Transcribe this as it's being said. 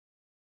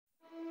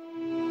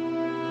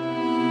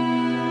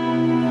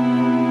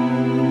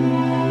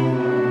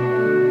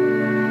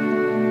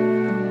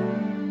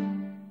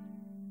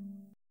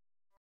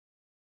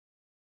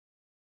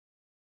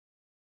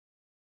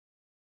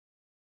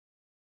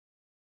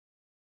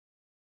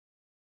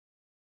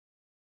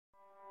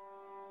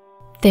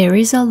There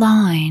is a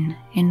line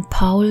in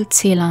Paul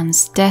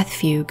Celan's Death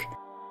Fugue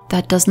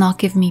that does not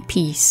give me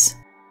peace.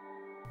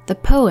 The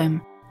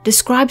poem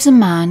describes a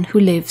man who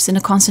lives in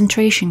a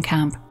concentration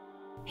camp.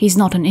 He's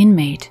not an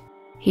inmate,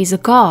 he's a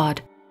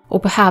guard, or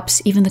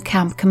perhaps even the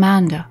camp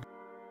commander.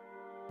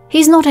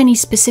 He's not any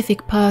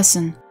specific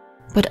person,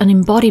 but an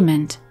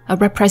embodiment, a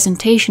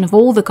representation of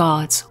all the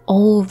guards,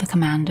 all the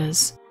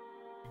commanders.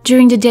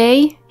 During the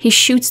day, he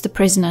shoots the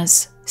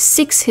prisoners,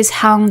 sicks his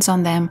hounds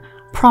on them,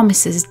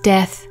 promises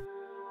death.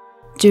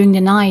 During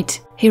the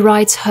night, he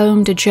rides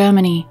home to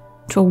Germany,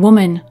 to a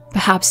woman,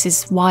 perhaps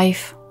his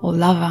wife or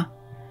lover.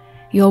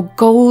 Your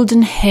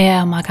golden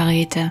hair,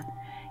 Margarete,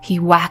 he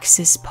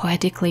waxes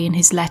poetically in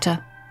his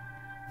letter.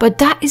 But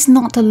that is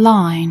not the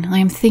line I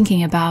am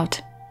thinking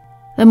about.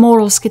 The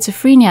moral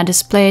schizophrenia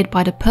displayed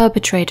by the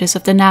perpetrators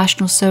of the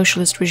National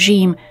Socialist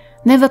regime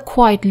never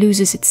quite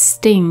loses its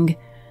sting,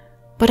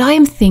 but I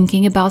am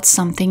thinking about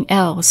something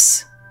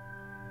else.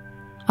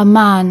 A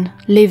man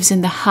lives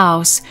in the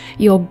house,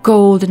 your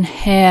golden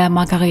hair,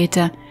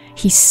 Margarete.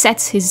 He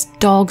sets his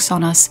dogs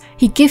on us,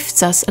 he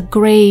gifts us a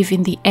grave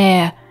in the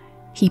air,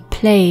 he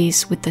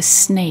plays with the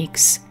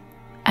snakes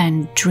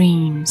and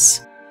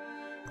dreams.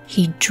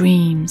 He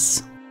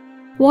dreams.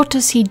 What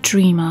does he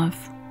dream of?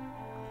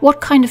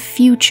 What kind of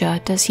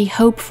future does he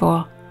hope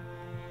for?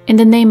 In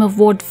the name of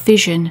what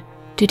vision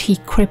did he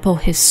cripple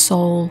his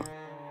soul?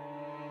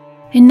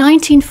 In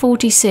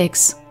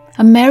 1946,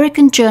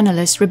 American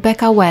journalist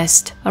Rebecca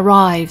West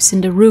arrives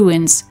in the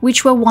ruins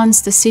which were once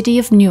the city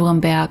of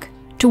Nuremberg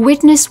to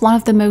witness one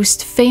of the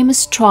most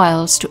famous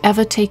trials to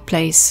ever take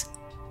place.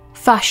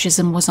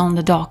 Fascism was on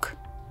the dock.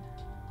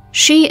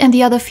 She and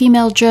the other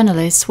female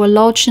journalists were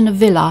lodged in a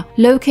villa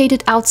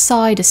located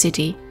outside the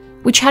city,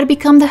 which had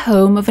become the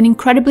home of an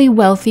incredibly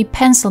wealthy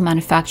pencil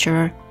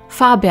manufacturer,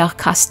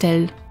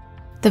 Faber-Castell.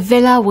 The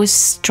villa was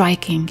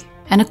striking,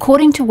 and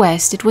according to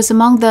West, it was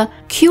among the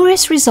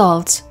curious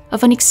results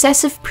of an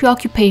excessive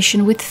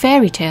preoccupation with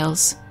fairy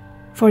tales.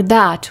 For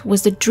that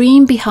was the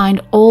dream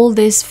behind all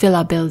this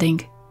villa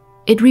building.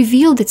 It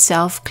revealed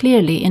itself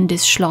clearly in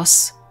this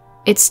Schloss.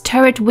 Its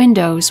turret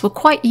windows were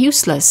quite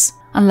useless,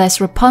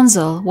 unless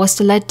Rapunzel was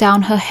to let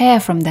down her hair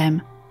from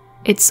them.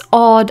 Its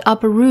odd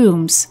upper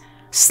rooms,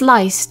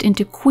 sliced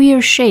into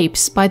queer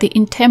shapes by the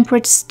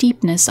intemperate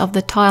steepness of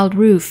the tiled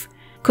roof,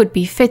 could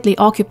be fitly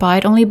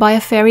occupied only by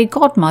a fairy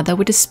godmother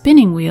with a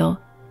spinning wheel.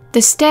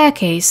 The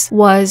staircase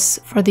was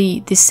for the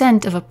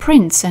descent of a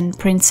prince and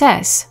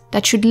princess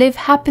that should live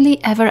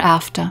happily ever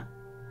after.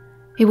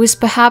 It was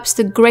perhaps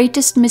the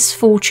greatest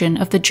misfortune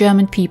of the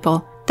German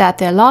people that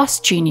their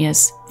last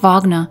genius,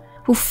 Wagner,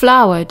 who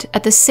flowered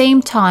at the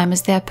same time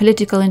as their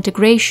political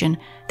integration,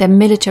 their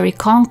military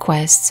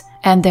conquests,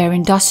 and their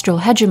industrial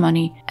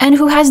hegemony, and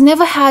who has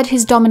never had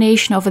his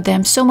domination over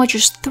them so much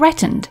as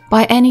threatened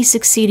by any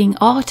succeeding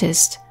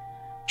artist,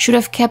 should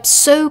have kept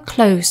so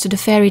close to the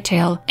fairy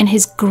tale in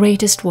his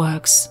greatest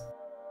works.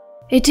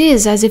 It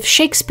is as if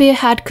Shakespeare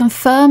had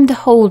confirmed the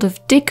hold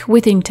of Dick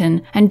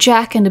Whittington and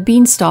Jack and the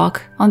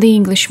Beanstalk on the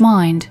English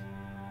mind,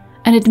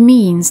 and it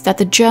means that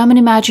the German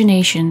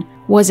imagination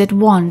was at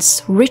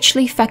once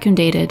richly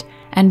fecundated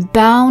and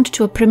bound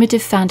to a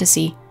primitive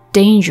fantasy,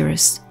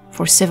 dangerous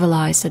for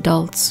civilized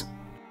adults.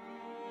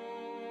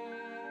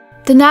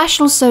 The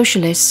National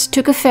Socialists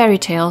took a fairy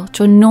tale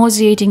to a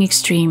nauseating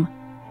extreme.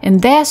 In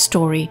their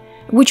story,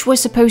 which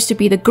was supposed to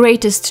be the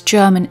greatest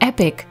German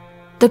epic,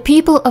 the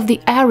people of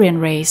the Aryan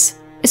race,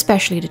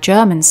 especially the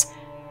Germans,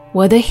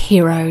 were the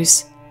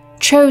heroes,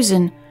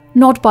 chosen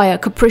not by a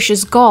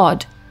capricious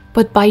god,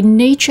 but by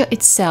nature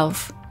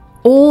itself,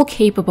 all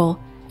capable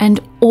and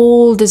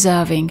all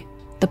deserving,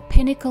 the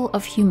pinnacle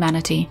of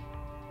humanity.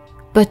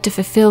 But to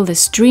fulfill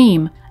this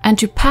dream, and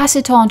to pass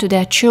it on to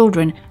their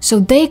children so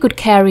they could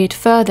carry it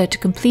further to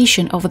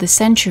completion over the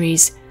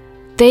centuries,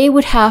 they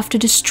would have to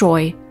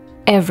destroy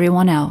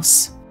everyone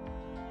else.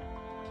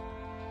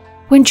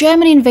 When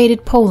Germany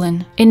invaded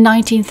Poland in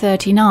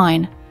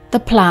 1939, the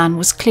plan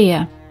was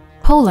clear.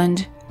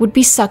 Poland would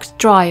be sucked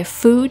dry of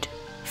food,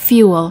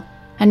 fuel,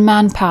 and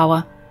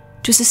manpower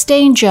to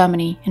sustain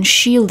Germany and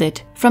shield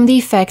it from the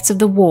effects of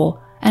the war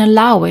and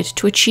allow it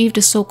to achieve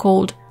the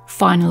so-called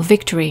final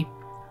victory.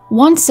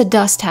 Once the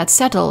dust had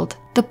settled,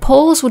 the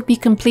Poles would be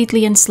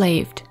completely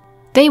enslaved.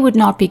 They would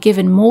not be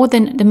given more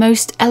than the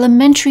most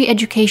elementary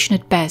education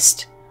at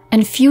best,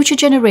 and future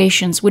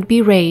generations would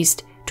be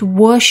raised to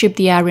worship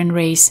the Aryan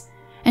race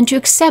and to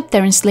accept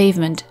their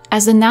enslavement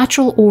as the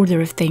natural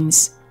order of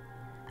things.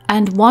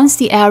 And once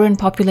the Aryan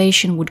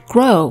population would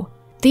grow,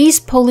 these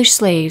Polish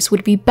slaves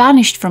would be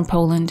banished from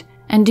Poland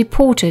and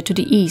deported to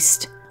the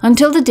east,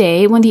 until the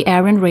day when the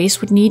Aryan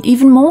race would need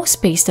even more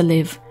space to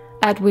live,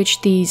 at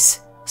which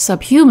these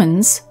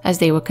subhumans, as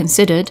they were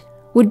considered,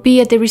 would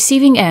be at the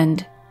receiving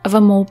end of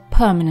a more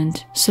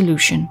permanent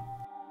solution.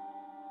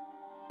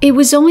 It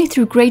was only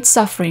through great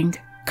suffering,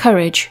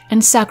 courage,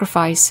 and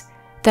sacrifice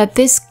that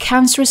this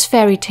cancerous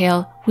fairy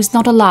tale was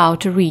not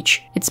allowed to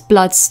reach its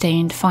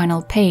blood-stained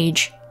final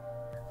page.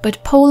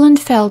 But Poland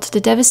felt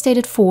the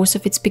devastated force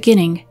of its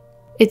beginning.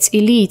 Its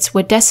elites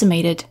were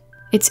decimated,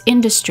 Its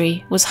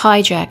industry was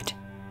hijacked,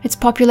 its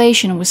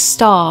population was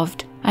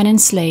starved and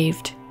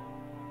enslaved.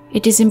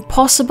 It is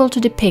impossible to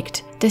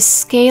depict the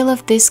scale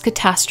of this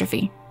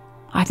catastrophe.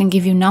 I can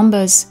give you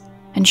numbers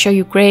and show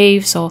you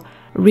graves or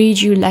read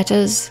you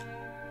letters,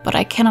 but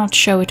I cannot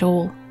show it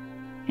all.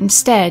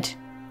 Instead,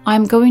 I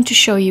am going to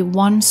show you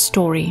one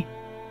story.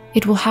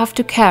 It will have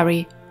to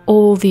carry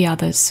all the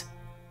others.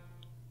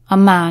 A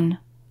man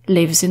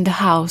lives in the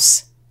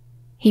house.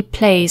 He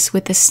plays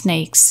with the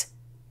snakes,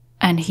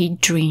 and he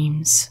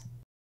dreams.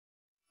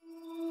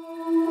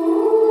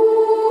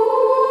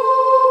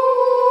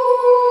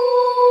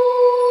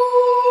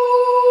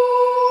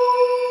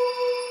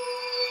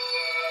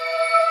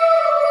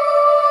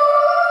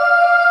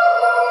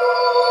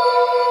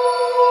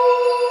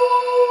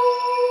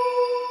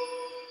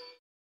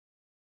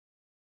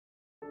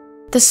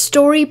 The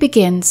story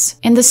begins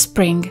in the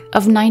spring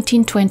of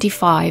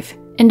 1925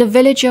 in the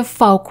village of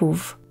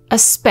Fałków, a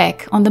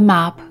speck on the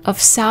map of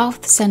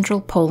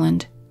south-central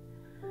Poland.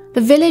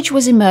 The village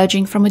was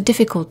emerging from a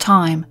difficult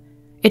time.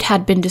 It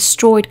had been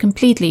destroyed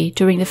completely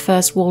during the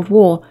First World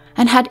War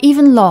and had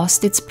even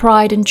lost its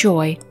pride and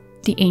joy,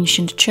 the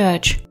ancient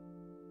church.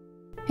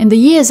 In the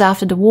years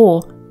after the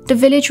war, the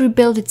village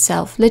rebuilt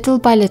itself little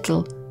by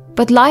little,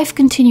 but life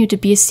continued to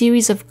be a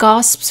series of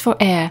gasps for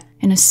air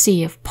in a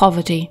sea of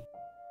poverty.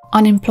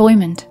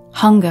 Unemployment,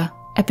 hunger,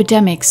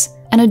 epidemics,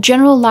 and a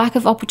general lack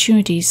of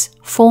opportunities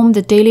formed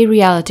the daily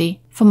reality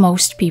for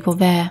most people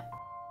there.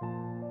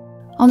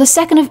 On the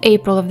 2nd of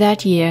April of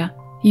that year,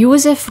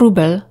 Jurist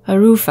Wróbel, a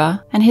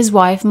roofer, and his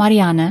wife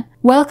Marianne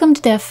welcomed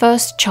their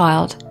first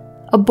child,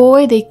 a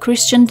boy they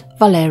christened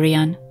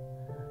Walerjan.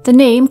 The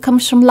name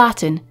comes from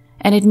Latin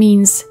and it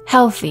means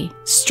healthy,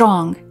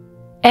 strong,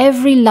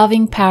 every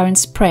loving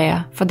parent's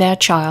prayer for their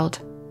child.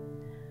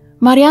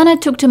 Marianne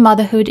took to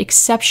motherhood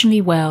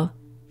exceptionally well.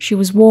 She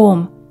was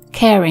warm,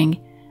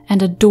 caring,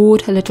 and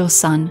adored her little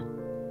son.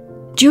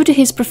 Due to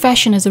his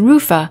profession as a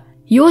roofer,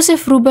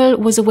 Jurist Wróbel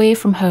was away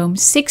from home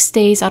 6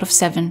 days out of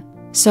 7,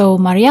 so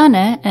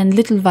Marianne and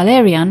little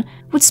Walerjan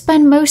would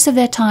spend most of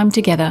their time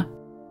together.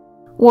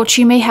 What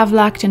she may have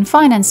lacked in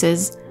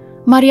finances,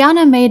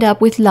 Marianne made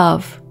up with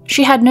love.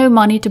 She had no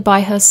money to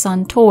buy her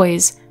son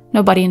toys,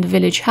 nobody in the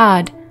village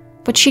had,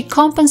 but she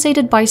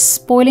compensated by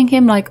spoiling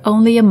him like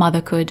only a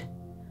mother could.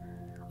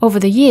 Over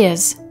the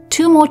years,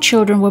 2 more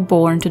children were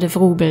born to the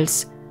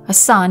Wróbels, a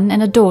son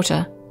and a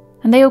daughter,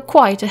 and they were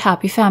quite a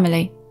happy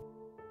family.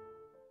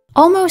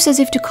 Almost as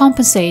if to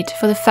compensate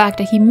for the fact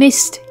that he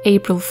missed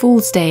April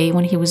Fool's Day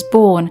when he was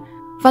born,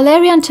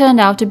 Walerjan turned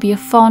out to be a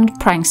fond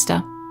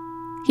prankster.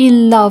 He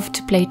loved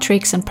to play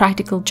tricks and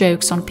practical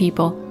jokes on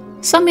people,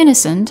 some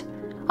innocent,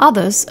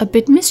 others a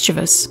bit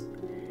mischievous.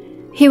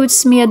 He would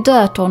smear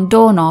dirt on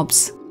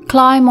doorknobs,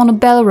 climb on a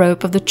bell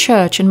rope of the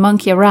church and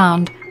monkey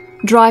around,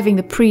 driving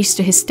the priest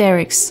to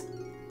hysterics.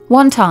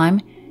 One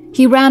time,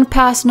 he ran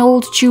past an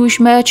old Jewish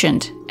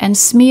merchant and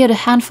smeared a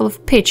handful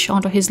of pitch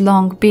onto his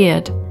long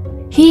beard.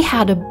 He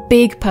had a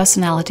big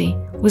personality,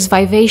 was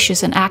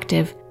vivacious and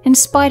active, in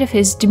spite of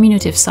his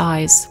diminutive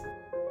size.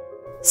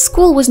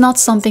 School was not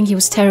something he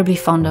was terribly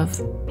fond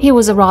of. He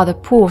was a rather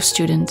poor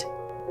student.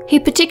 He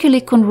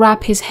particularly couldn't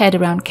wrap his head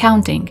around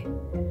counting.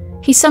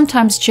 He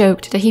sometimes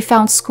joked that he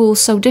found school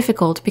so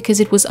difficult because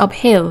it was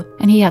uphill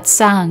and he had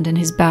sand in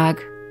his bag.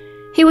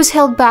 He was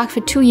held back for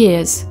 2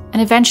 years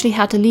and eventually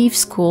had to leave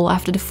school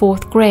after the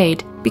 4th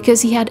grade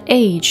because he had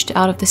aged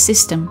out of the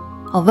system.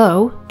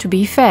 Although, to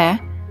be fair,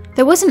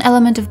 there was an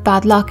element of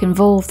bad luck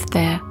involved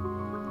there.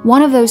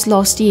 One of those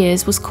lost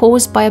years was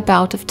caused by a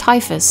bout of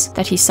typhus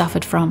that he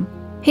suffered from.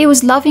 He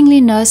was lovingly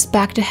nursed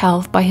back to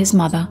health by his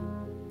mother,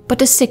 but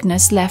the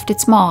sickness left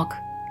its mark.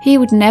 He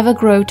would never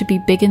grow to be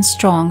big and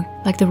strong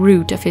like the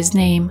root of his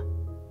name.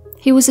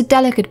 He was a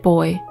delicate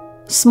boy,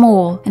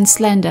 small and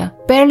slender,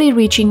 barely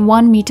reaching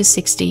 1.60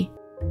 meters.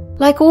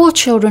 Like all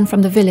children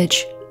from the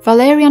village,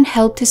 Walerjan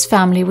helped his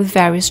family with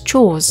various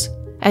chores.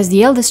 As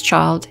the eldest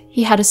child,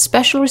 he had a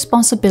special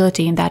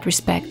responsibility in that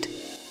respect.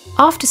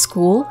 After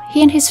school,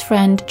 he and his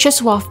friend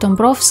Czesław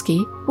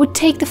Dąbrowski would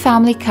take the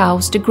family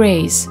cows to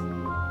graze.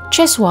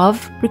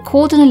 Czesław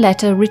recalled in a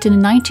letter written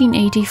in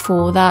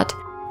 1984 that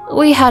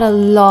 "We had a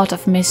lot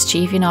of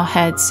mischief in our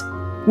heads.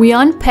 We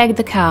unpegged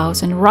the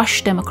cows and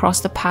rushed them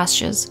across the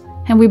pastures,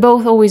 and we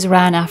both always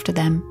ran after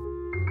them."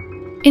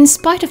 In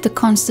spite of the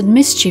constant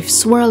mischief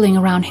swirling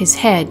around his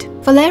head,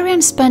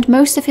 Walerjan spent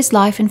most of his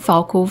life in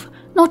Fałków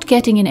not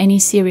getting in any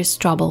serious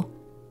trouble,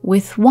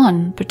 with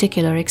one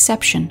particular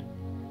exception.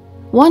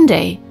 One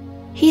day,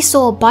 he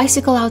saw a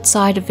bicycle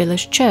outside a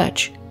village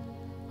church.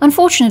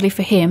 Unfortunately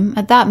for him,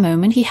 at that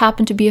moment he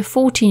happened to be a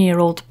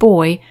 14-year-old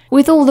boy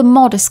with all the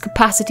modest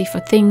capacity for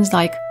things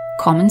like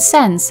common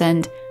sense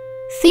and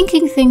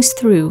thinking things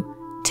through,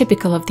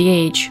 typical of the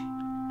age.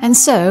 And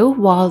so,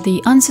 while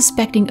the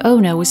unsuspecting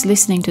owner was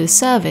listening to the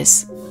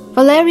service,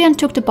 Walerjan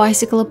took the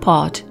bicycle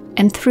apart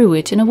and threw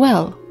it in a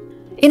well.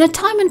 In a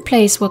time and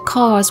place where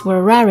cars were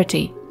a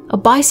rarity, a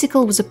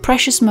bicycle was a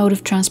precious mode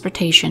of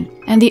transportation,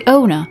 and the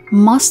owner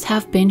must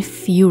have been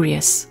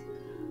furious.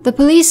 The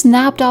police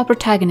nabbed our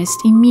protagonist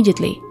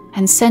immediately,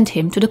 and sent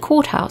him to the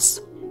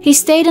courthouse. He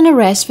stayed in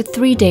arrest for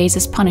 3 days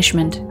as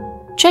punishment.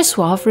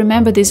 Czesław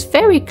remembered this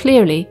very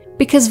clearly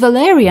because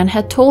Walerian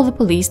had told the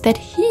police that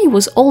he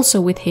was also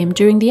with him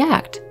during the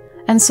act,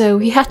 and so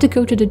he had to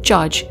go to the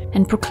judge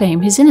and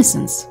proclaim his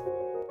innocence.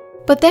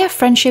 But their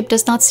friendship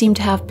does not seem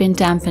to have been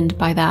dampened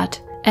by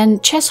that,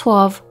 and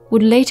Czesław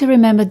would later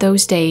remember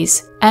those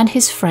days and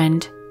his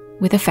friend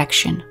with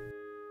affection.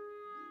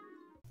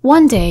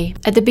 One day,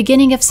 at the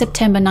beginning of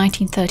September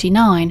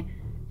 1939,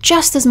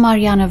 just as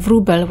Walerian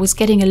Wróbel was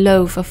getting a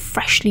loaf of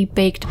freshly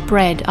baked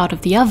bread out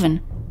of the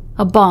oven,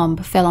 a bomb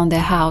fell on their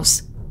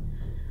house.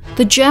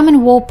 The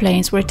German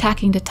warplanes were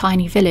attacking the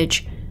tiny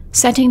village,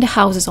 setting the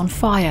houses on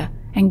fire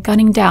and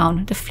gunning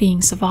down the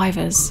fleeing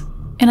survivors.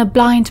 In a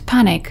blind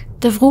panic,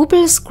 the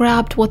Wróbels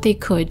grabbed what they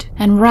could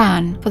and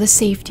ran for the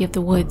safety of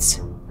the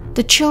woods.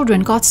 The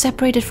children got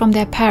separated from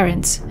their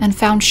parents and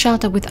found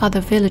shelter with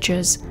other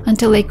villagers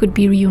until they could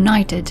be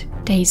reunited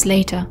days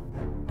later.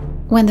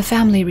 When the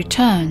family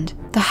returned,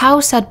 the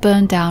house had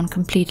burned down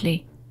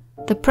completely.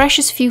 The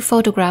precious few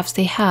photographs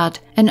they had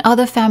and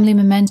other family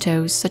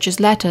mementos such as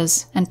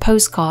letters and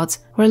postcards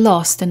were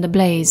lost in the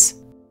blaze.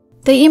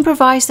 They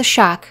improvised a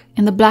shack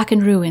in the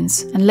blackened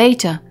ruins, and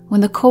later,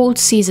 when the cold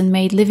season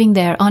made living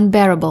there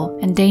unbearable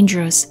and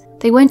dangerous,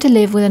 they went to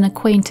live with an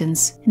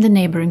acquaintance in the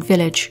neighboring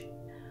village.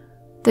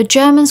 The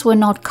Germans were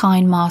not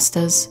kind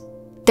masters.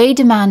 They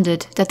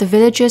demanded that the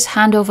villagers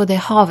hand over their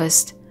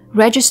harvest,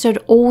 registered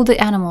all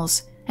the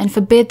animals, and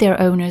forbid their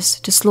owners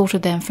to slaughter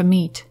them for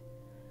meat.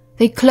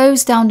 They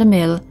closed down the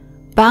mill,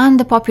 banned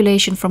the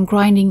population from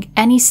grinding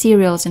any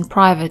cereals in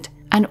private,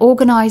 and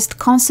organized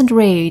constant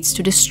raids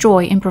to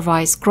destroy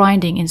improvised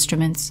grinding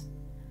instruments.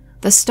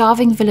 The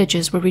starving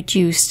villagers were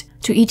reduced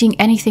to eating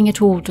anything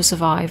at all to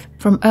survive,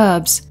 from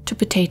herbs to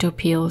potato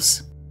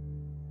peels.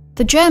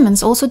 The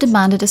Germans also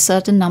demanded a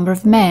certain number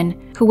of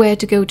men who were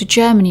to go to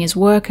Germany as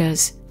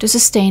workers to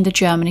sustain the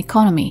German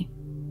economy.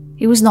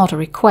 It was not a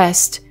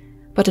request,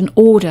 but an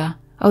order,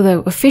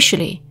 although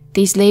officially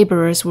these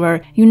laborers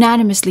were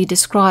unanimously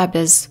described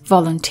as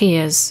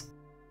volunteers.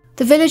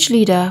 The village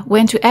leader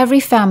went to every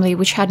family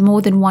which had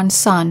more than one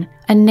son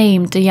and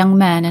named the young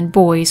men and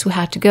boys who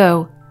had to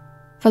go.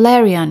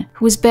 Walerian,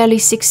 who was barely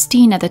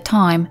 16 at the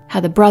time,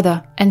 had a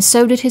brother, and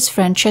so did his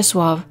friend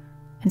Czesław,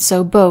 and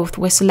so both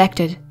were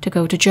selected to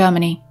go to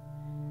Germany.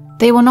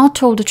 They were not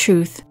told the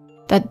truth,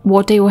 that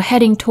what they were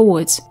heading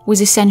towards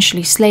was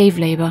essentially slave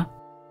labor.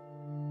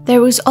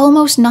 There was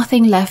almost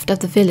nothing left of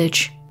the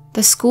village.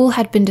 The school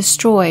had been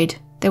destroyed,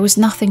 there was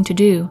nothing to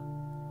do.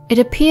 It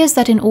appears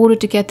that in order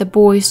to get the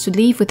boys to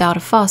leave without a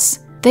fuss,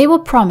 they were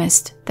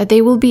promised that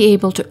they will be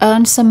able to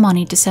earn some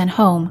money to send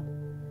home.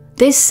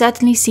 This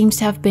certainly seems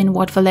to have been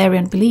what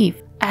Walerian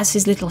believed, as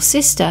his little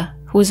sister,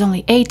 who was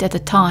only 8 at the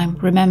time,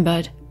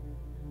 remembered.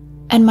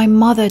 And my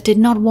mother did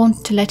not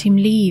want to let him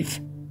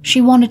leave.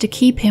 She wanted to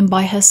keep him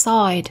by her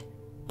side.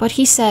 But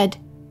he said,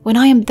 "When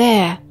I am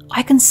there,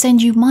 I can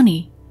send you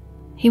money."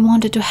 He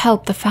wanted to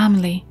help the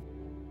family.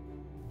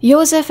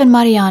 Josef and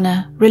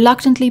Marianne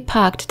reluctantly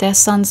packed their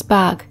son's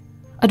bag,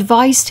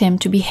 advised him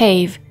to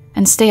behave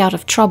and stay out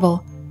of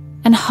trouble,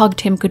 and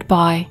hugged him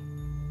goodbye.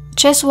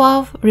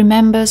 Czesław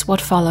remembers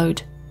what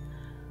followed.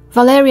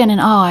 Walerian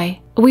and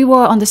I, we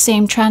were on the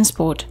same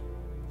transport.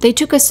 They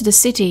took us to the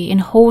city in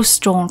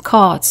horse-drawn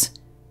carts.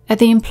 At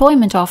the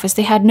employment office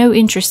they had no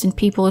interest in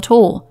people at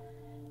all.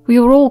 We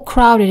were all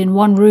crowded in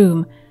one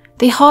room.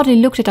 They hardly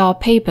looked at our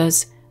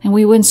papers, and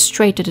we went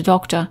straight to the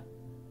doctor.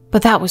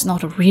 But that was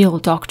not a real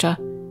doctor.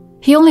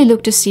 He only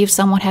looked to see if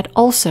someone had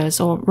ulcers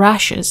or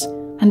rashes,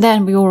 and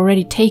then we were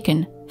already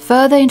taken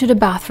further into the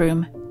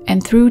bathroom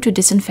and through to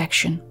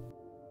disinfection.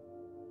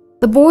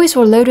 The boys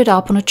were loaded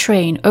up on a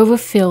train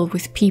overfilled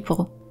with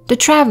people. The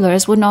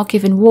travelers were not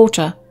given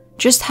water,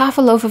 just half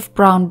a loaf of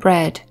brown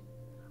bread.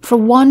 For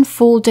one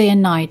full day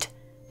and night,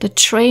 the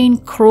train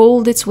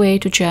crawled its way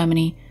to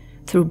Germany,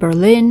 through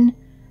Berlin,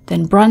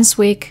 then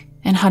Brunswick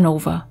and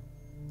Hanover.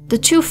 The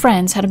two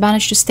friends had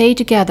managed to stay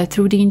together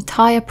through the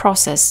entire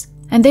process,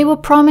 and they were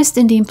promised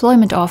in the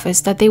employment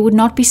office that they would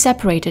not be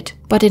separated,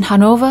 but in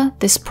Hanover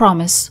this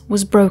promise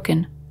was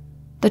broken.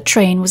 The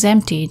train was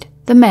emptied.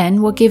 The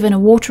men were given a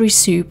watery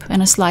soup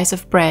and a slice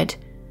of bread,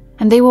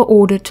 and they were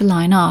ordered to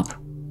line up.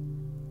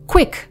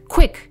 Quick,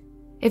 quick!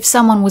 If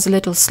someone was a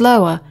little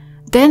slower,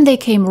 then they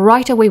came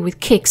right away with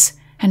kicks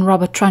and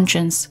rubber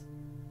truncheons.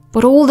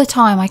 But all the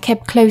time I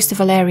kept close to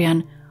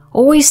Walerian,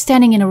 always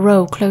standing in a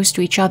row close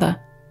to each other.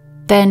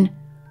 Then,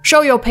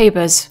 "Show your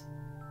papers!"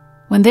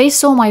 When they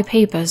saw my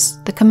papers,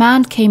 the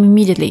command came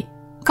immediately.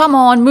 "Come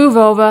on, move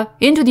over,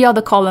 into the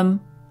other column."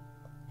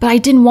 But I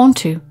didn't want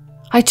to.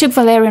 I took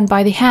Walerian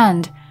by the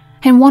hand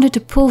and wanted to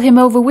pull him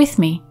over with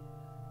me.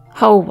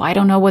 Oh, I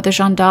don't know what the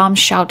gendarmes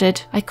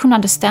shouted. I couldn't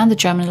understand the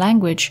German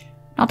language.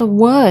 Not a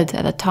word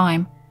at the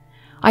time.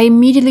 I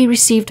immediately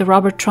received a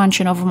rubber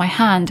truncheon over my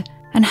hand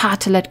and had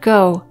to let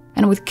go,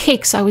 and with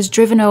kicks I was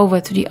driven over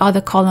to the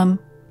other column.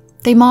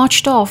 They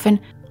marched off and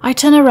I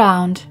turned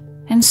around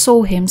and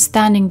saw him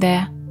standing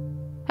there.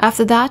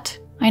 After that,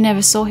 I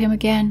never saw him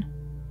again.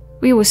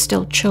 We were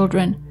still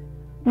children.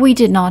 We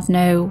did not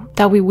know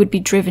that we would be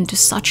driven to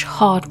such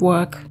hard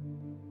work.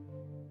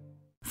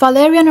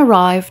 Walerian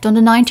arrived on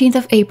the 19th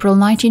of April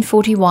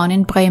 1941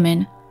 in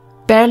Bremen,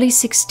 barely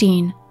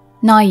 16,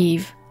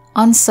 naive,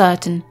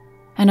 uncertain,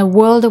 and a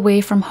world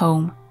away from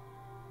home.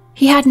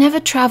 He had never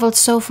travelled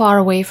so far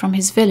away from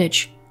his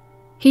village.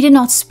 He did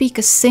not speak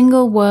a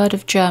single word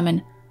of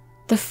German.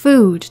 The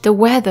food, the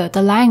weather,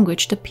 the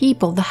language, the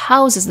people, the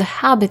houses, the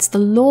habits, the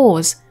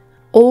laws,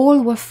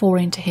 all were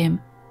foreign to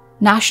him.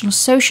 National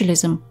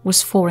Socialism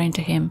was foreign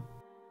to him.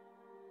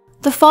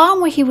 The farm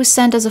where he was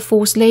sent as a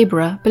forced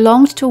labourer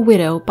belonged to a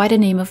widow by the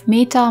name of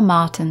Meta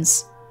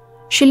Martens.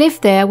 She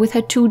lived there with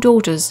her 2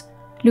 daughters,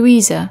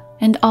 Louisa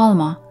and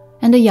Alma,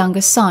 and a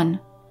younger son.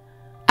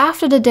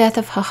 After the death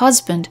of her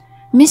husband,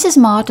 Mrs.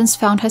 Martens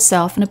found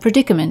herself in a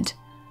predicament.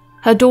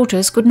 Her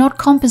daughters could not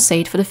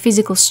compensate for the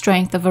physical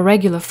strength of a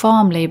regular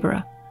farm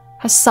labourer.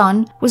 Her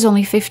son was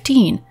only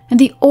 15, and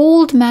the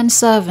old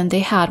manservant they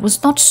had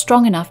was not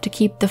strong enough to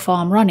keep the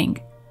farm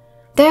running.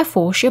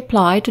 Therefore, she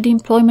applied to the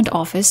employment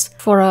office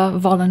for a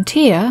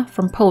volunteer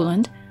from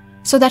Poland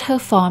so that her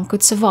farm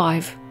could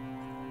survive.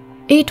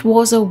 It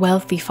was a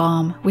wealthy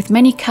farm with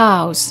many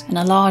cows and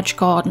a large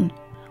garden.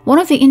 One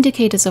of the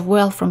indicators of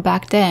wealth from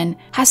back then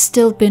has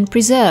still been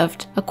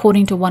preserved,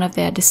 according to one of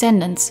their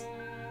descendants: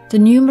 the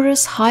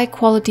numerous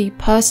high-quality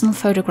personal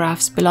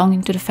photographs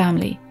belonging to the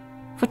family.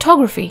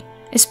 Photography,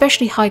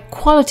 especially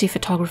high-quality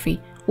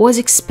photography, was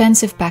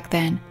expensive back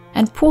then,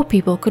 and poor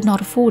people could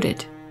not afford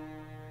it.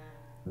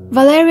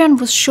 Walerian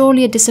was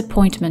surely a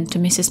disappointment to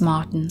Mrs.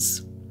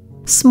 Martens.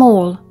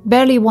 Small,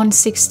 barely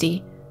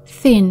 160,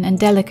 thin and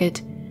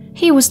delicate,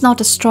 he was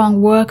not a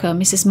strong worker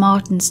Mrs.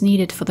 Martens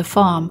needed for the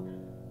farm,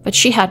 but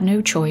she had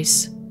no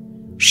choice.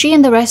 She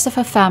and the rest of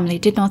her family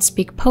did not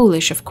speak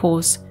Polish, of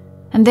course,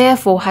 and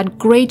therefore had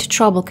great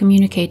trouble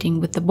communicating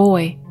with the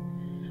boy.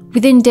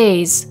 Within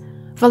days,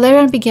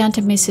 Walerian began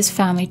to miss his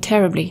family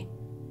terribly.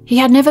 He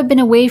had never been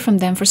away from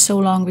them for so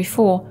long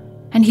before,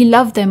 and he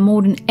loved them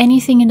more than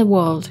anything in the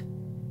world.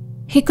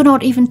 He could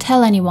not even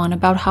tell anyone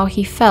about how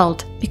he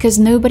felt because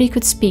nobody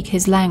could speak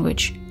his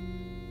language.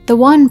 The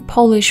one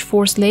Polish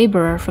forced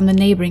labourer from the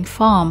neighbouring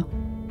farm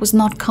was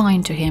not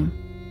kind to him.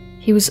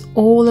 He was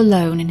all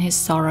alone in his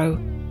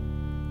sorrow.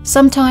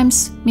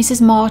 Sometimes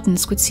Mrs.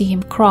 Martens could see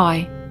him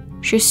cry.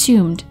 She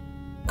assumed,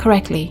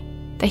 correctly,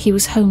 that he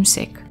was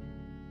homesick.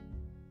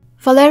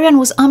 Walerian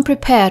was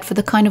unprepared for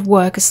the kind of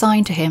work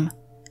assigned to him.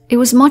 It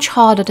was much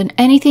harder than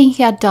anything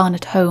he had done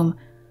at home.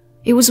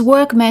 It was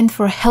work meant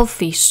for a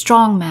healthy,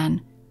 strong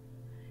man.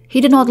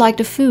 He did not like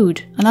the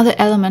food, another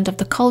element of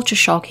the culture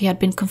shock he had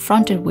been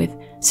confronted with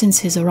since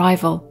his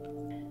arrival.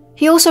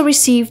 He also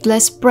received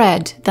less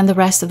bread than the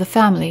rest of the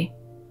family.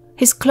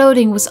 His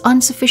clothing was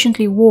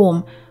insufficiently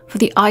warm for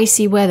the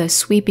icy weather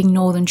sweeping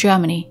northern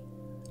Germany.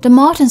 The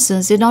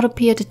Martenses did not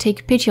appear to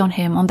take pity on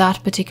him on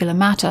that particular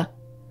matter.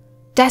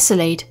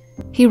 Desolate,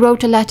 he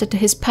wrote a letter to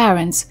his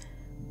parents,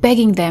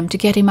 begging them to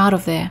get him out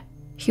of there.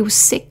 He was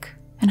sick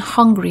and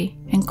hungry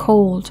and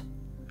cold.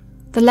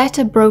 The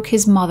letter broke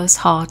his mother's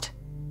heart.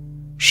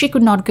 She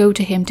could not go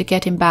to him to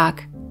get him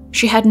back.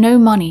 She had no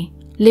money,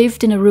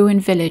 lived in a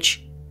ruined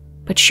village,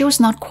 but she was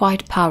not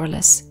quite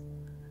powerless.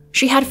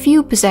 She had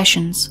few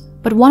possessions,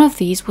 but one of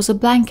these was a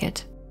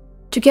blanket.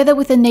 Together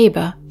with a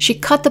neighbor, she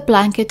cut the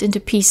blanket into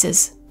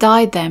pieces,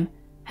 dyed them,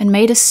 and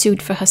made a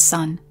suit for her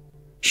son.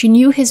 She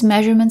knew his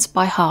measurements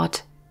by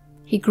heart.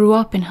 He grew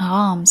up in her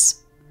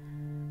arms.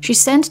 She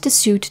sent the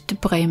suit to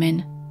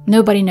Bremen.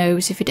 Nobody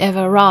knows if it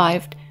ever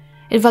arrived,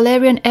 if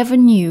Walerian ever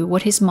knew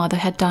what his mother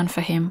had done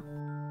for him.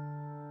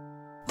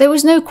 There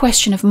was no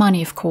question of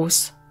money, of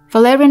course.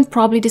 Walerian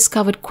probably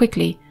discovered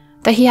quickly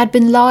that he had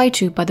been lied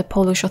to by the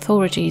Polish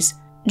authorities,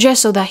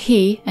 just so that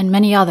he and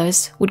many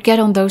others would get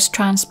on those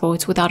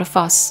transports without a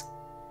fuss.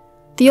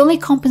 The only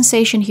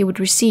compensation he would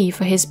receive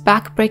for his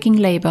back-breaking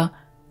labor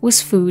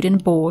was food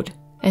and board,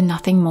 and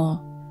nothing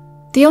more.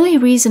 The only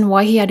reason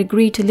why he had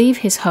agreed to leave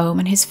his home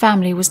and his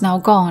family was now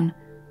gone,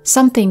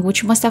 something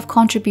which must have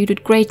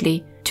contributed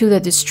greatly to the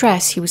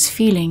distress he was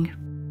feeling.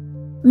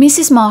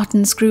 Mrs.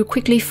 Martens grew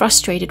quickly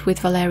frustrated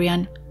with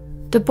Walerian.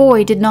 The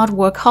boy did not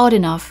work hard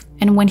enough,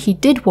 and when he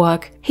did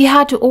work, he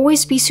had to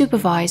always be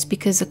supervised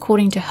because,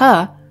 according to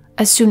her,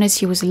 as soon as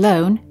he was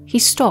alone, he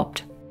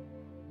stopped.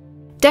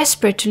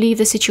 Desperate to leave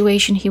the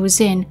situation he was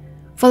in,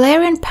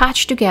 Walerian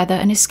patched together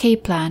an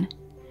escape plan.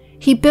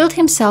 He built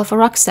himself a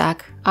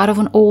rucksack out of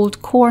an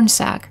old corn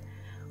sack,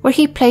 where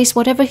he placed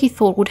whatever he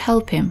thought would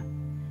help him: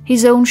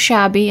 his own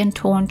shabby and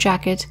torn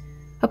jacket,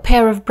 a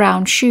pair of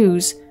brown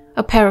shoes,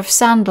 a pair of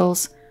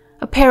sandals,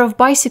 a pair of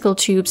bicycle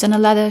tubes, and a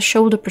leather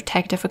shoulder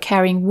protector for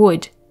carrying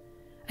wood.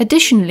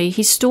 Additionally,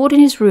 he stored in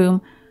his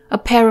room a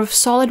pair of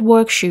solid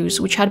work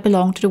shoes which had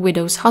belonged to the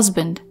widow's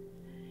husband.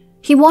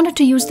 He wanted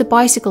to use the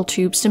bicycle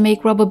tubes to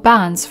make rubber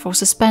bands for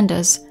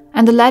suspenders,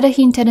 and the leather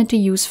he intended to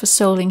use for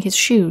soling his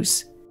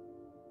shoes.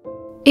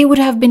 It would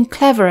have been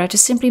cleverer to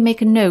simply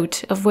make a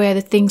note of where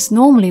the things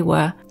normally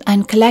were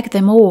and collect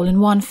them all in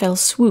one fell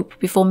swoop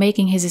before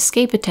making his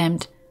escape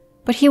attempt,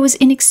 but he was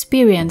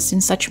inexperienced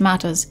in such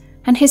matters,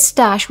 and his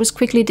stash was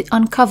quickly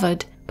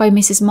uncovered by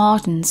Mrs.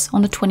 Martens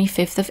on the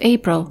 25th of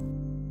April.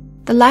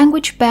 The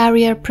language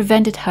barrier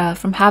prevented her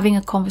from having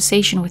a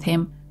conversation with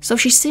him, so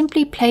she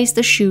simply placed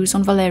the shoes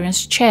on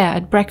Walerian's chair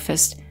at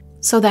breakfast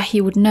so that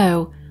he would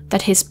know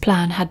that his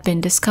plan had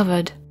been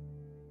discovered.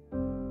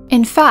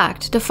 In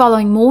fact, the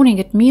following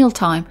morning at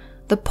mealtime,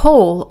 the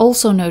Pole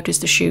also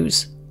noticed the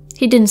shoes.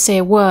 He didn't say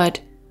a word,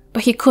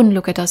 but he couldn't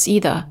look at us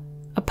either.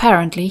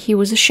 Apparently, he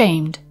was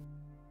ashamed.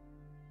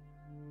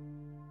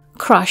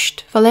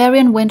 Crushed,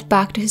 Walerian went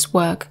back to his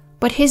work,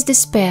 but his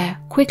despair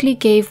quickly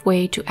gave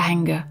way to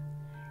anger.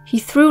 He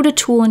threw the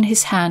tool in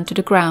his hand to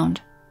the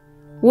ground.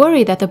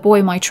 Worried that the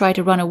boy might try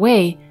to run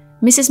away,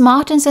 Mrs.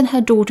 Martens and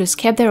her daughters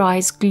kept their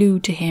eyes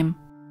glued to him.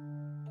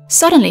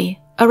 Suddenly,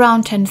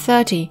 around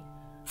 10:30,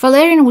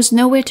 Walerian was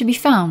nowhere to be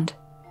found.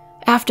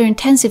 After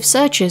intensive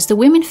searches,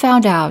 the women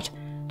found out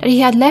that he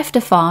had left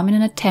the farm in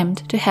an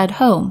attempt to head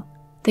home.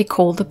 They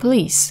called the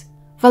police.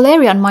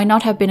 Walerian might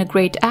not have been a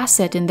great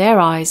asset in their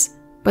eyes,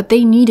 but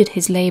they needed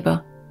his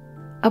labor.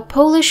 A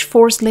Polish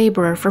forced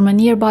laborer from a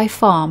nearby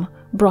farm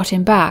brought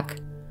him back.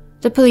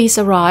 The police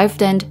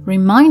arrived and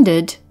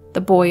reminded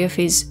the boy of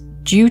his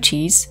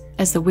duties,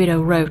 as the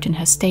widow wrote in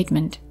her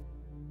statement.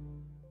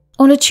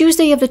 On the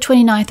Tuesday of the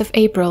 29th of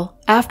April,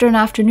 after an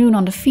afternoon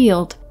on the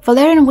field,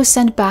 Walerian was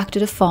sent back to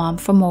the farm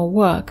for more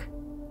work.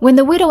 When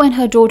the widow and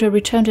her daughter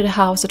returned to the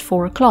house at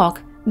 4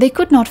 o'clock, they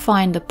could not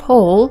find the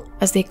Pole,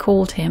 as they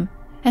called him,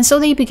 and so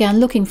they began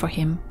looking for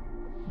him.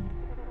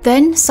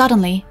 Then,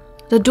 suddenly,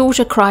 the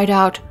daughter cried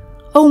out,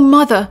 "Oh,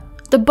 mother,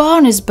 the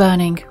barn is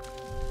burning!"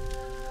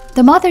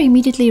 The mother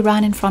immediately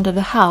ran in front of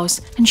the house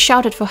and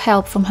shouted for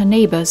help from her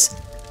neighbors.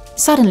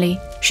 Suddenly,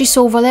 she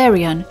saw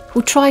Walerian,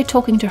 who tried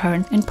talking to her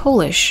in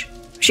Polish.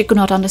 She could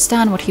not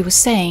understand what he was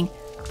saying,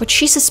 but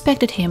she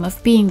suspected him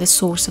of being the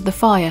source of the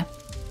fire.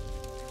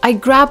 I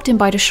grabbed him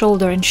by the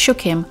shoulder and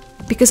shook him,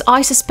 because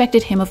I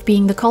suspected him of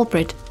being the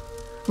culprit.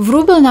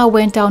 Wróbel now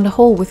went down the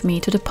hole with me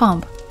to the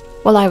pump.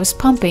 While I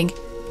was pumping,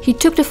 he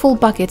took the full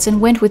buckets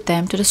and went with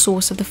them to the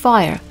source of the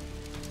fire.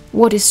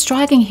 What is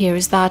striking here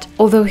is that,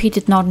 although he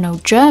did not know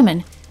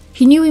German,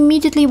 he knew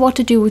immediately what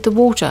to do with the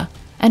water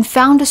and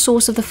found the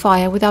source of the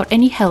fire without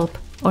any help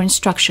or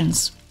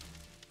instructions.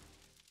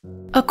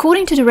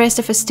 According to the rest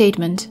of her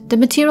statement, the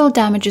material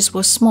damages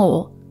were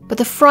small, but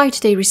the fright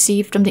they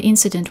received from the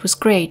incident was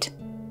great.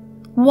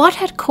 What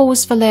had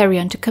caused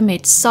Walerian to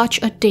commit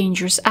such a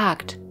dangerous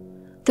act?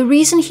 The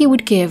reason he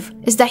would give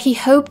is that he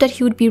hoped that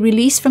he would be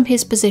released from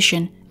his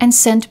position and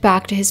sent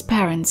back to his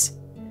parents.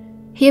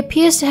 He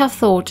appears to have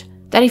thought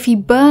that if he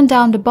burned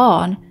down the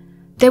barn,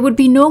 there would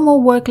be no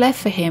more work left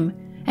for him,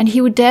 and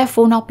he would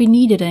therefore not be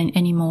needed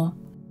anymore.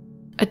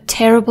 A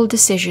terrible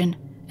decision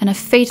and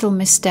a fatal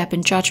misstep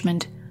in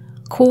judgment,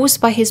 caused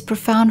by his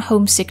profound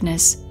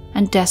homesickness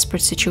and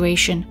desperate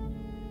situation.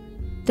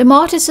 The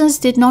Martensons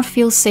did not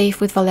feel safe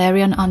with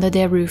Walerian under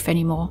their roof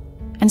anymore,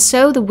 and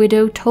so the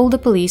widow told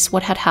the police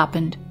what had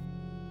happened.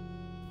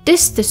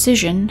 This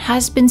decision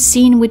has been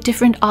seen with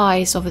different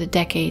eyes over the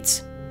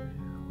decades.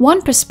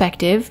 One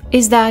perspective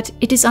is that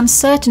it is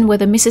uncertain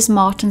whether Mrs.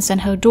 Martens and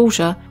her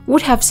daughter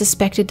would have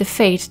suspected the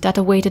fate that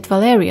awaited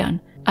Walerian,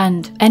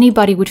 and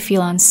anybody would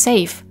feel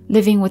unsafe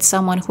living with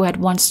someone who had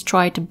once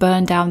tried to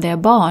burn down their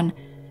barn,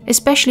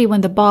 especially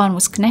when the barn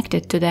was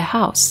connected to their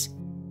house.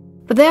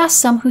 But there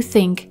are some who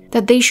think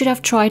that they should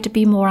have tried to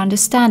be more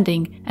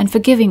understanding and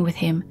forgiving with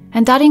him,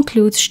 and that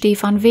includes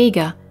Stefan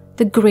Weger,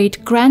 the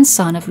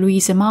great-grandson of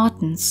Louise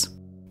Martens.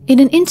 In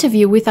an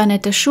interview with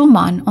Annette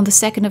Schumann on the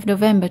 2nd of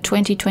November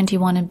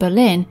 2021 in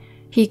Berlin,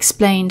 he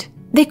explained,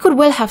 "They could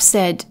well have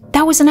said,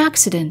 that was an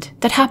accident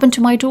that happened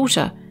to my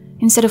daughter,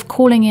 instead of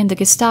calling in the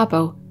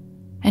Gestapo.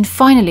 And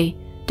finally,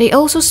 they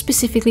also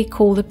specifically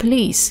called the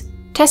police,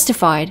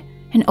 testified,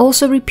 and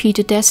also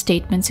repeated their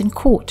statements in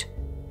court.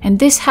 And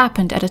this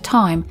happened at a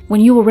time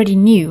when you already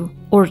knew,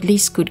 or at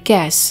least could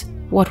guess,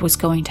 what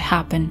was going to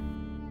happen."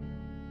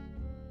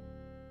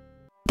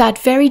 That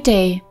very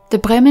day, the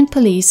Bremen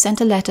police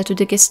sent a letter to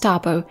the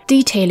Gestapo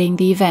detailing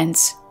the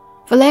events.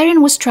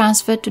 Walerian was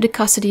transferred to the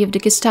custody of the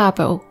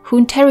Gestapo, who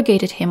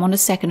interrogated him on the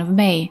 2nd of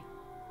May.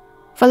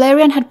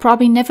 Walerian had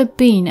probably never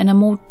been in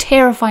a more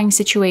terrifying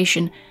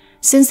situation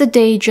since the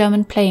day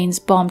German planes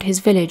bombed his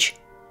village.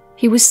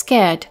 He was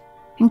scared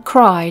and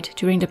cried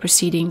during the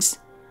proceedings.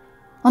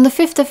 On the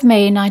 5th of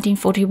May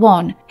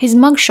 1941, his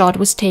mugshot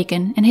was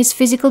taken and his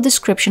physical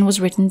description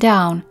was written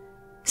down.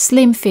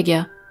 Slim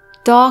figure,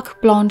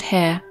 dark blonde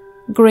hair,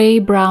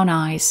 grey-brown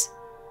eyes.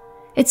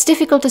 It's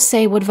difficult to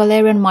say what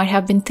Walerian might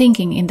have been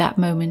thinking in that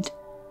moment.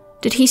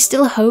 Did he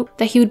still hope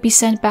that he would be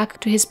sent back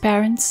to his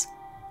parents?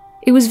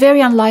 It was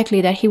very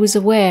unlikely that he was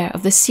aware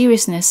of the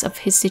seriousness of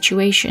his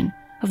situation,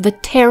 of the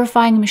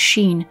terrifying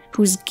machine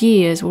whose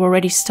gears were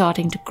already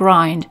starting to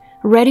grind,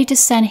 ready to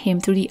send him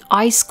through the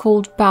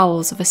ice-cold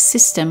bowels of a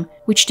system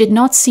which did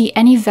not see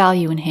any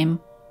value in him.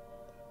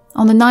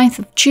 On the 9th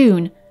of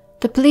June,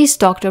 the police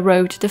doctor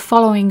wrote the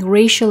following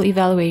racial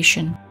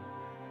evaluation.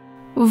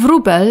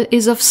 Wróbel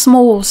is of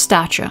small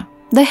stature.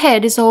 The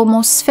head is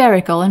almost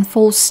spherical and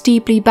falls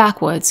steeply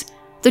backwards.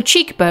 The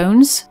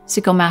cheekbones,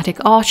 zygomatic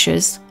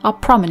arches, are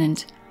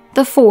prominent.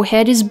 The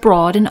forehead is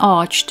broad and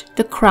arched,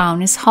 the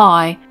crown is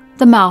high,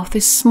 the mouth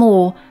is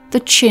small,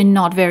 the chin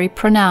not very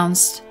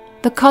pronounced.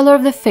 The color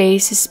of the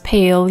face is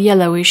pale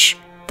yellowish.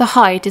 The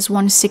height is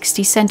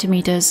 160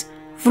 centimeters.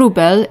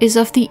 Wróbel is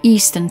of the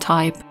Eastern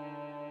type.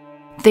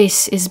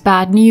 This is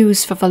bad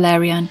news for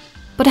Walerian,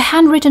 but a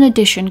handwritten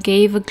edition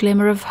gave a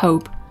glimmer of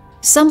hope.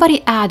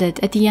 Somebody added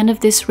at the end of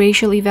this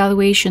racial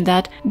evaluation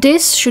that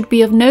this should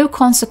be of no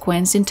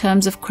consequence in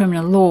terms of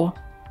criminal law.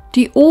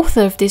 The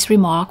author of this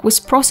remark was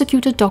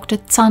Prosecutor Dr.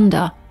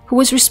 Zander, who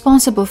was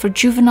responsible for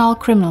juvenile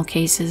criminal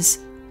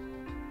cases.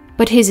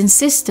 But his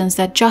insistence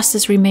that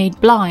justice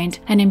remained blind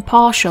and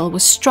impartial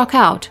was struck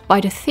out by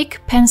the thick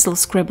pencil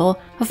scribble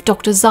of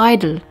Dr.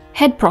 Seidel,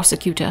 head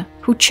prosecutor,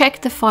 who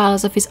checked the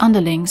files of his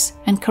underlings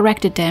and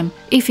corrected them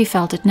if he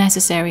felt it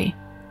necessary.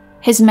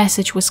 His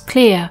message was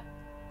clear: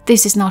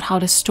 this is not how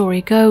the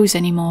story goes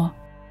anymore.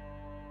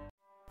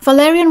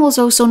 Walerian was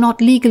also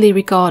not legally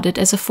regarded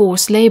as a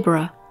forced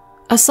laborer.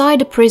 Aside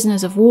the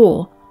prisoners of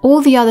war,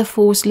 all the other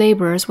forced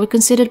laborers were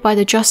considered by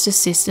the justice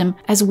system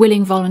as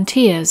willing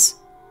volunteers.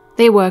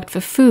 They worked for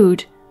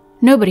food.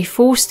 Nobody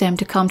forced them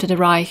to come to the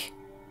Reich.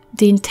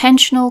 The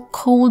intentional,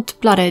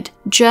 cold-blooded,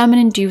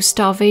 German-induced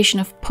starvation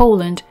of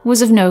Poland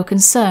was of no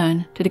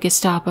concern to the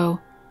Gestapo.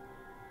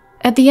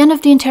 At the end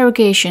of the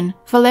interrogation,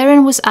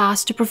 Walerian was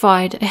asked to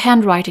provide a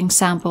handwriting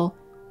sample,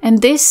 and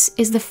this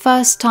is the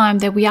first time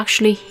that we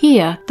actually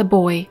hear the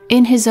boy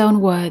in his own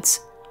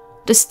words.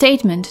 The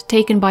statement,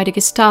 taken by the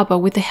Gestapo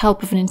with the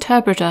help of an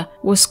interpreter,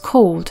 was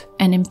cold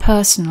and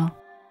impersonal.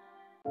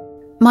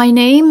 My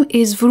name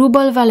is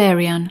Wróbel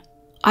Walerian.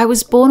 I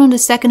was born on the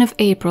 2nd of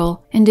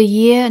April in the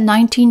year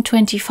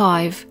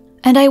 1925,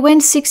 and I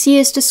went 6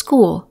 years to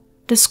school.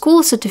 The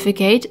school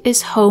certificate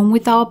is home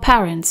with our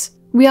parents.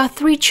 We are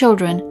 3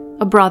 children,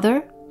 a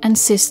brother and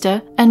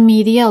sister, and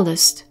me the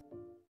eldest.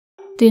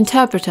 The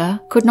interpreter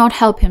could not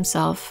help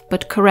himself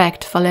but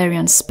correct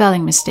Walerian's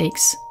spelling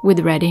mistakes with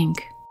red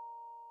ink.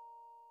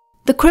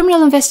 The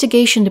Criminal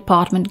Investigation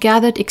Department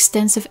gathered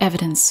extensive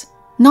evidence.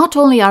 Not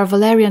only are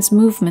Walerian's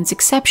movements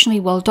exceptionally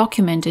well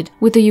documented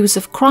with the use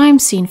of crime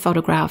scene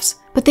photographs,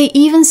 but they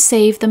even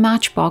saved the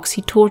matchbox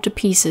he tore to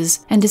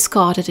pieces and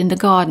discarded in the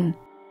garden.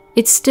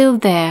 It's still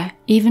there,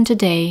 even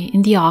today,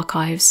 in the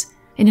archives,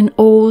 in an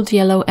old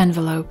yellow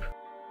envelope.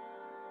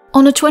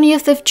 On the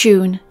 20th of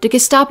June, the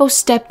Gestapo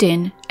stepped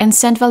in and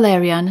sent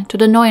Walerian to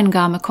the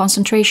Neuengamme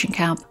concentration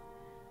camp.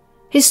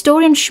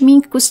 Historian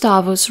Schmink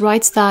Gustavus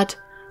writes that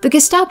the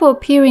Gestapo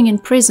appearing in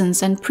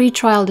prisons and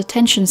pre-trial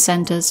detention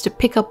centers to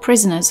pick up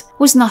prisoners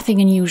was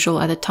nothing unusual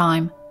at the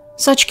time.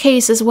 Such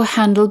cases were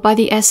handled by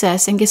the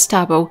SS and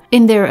Gestapo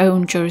in their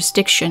own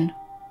jurisdiction.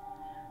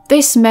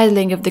 This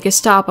meddling of the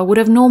Gestapo would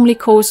have normally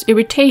caused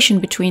irritation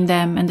between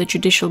them and the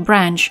judicial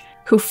branch,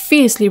 who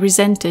fiercely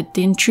resented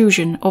the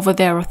intrusion over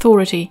their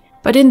authority.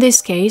 But in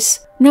this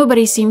case,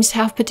 nobody seems to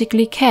have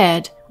particularly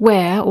cared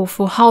where or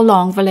for how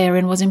long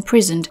Walerian was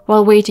imprisoned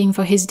while waiting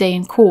for his day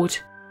in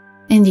court.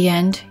 In the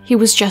end, he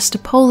was just a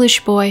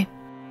Polish boy.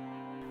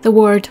 The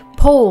word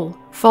Pole,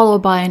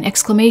 followed by an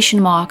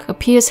exclamation mark,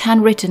 appears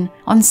handwritten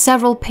on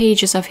several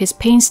pages of his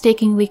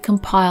painstakingly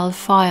compiled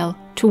file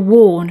to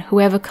warn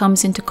whoever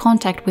comes into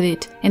contact with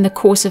it in the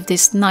course of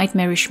this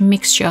nightmarish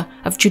mixture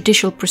of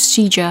judicial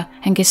procedure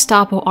and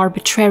Gestapo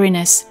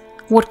arbitrariness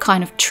what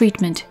kind of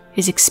treatment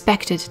is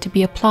expected to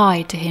be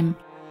applied to him.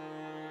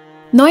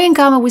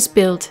 Neuengamme was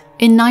built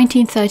in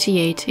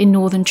 1938 in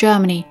northern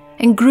Germany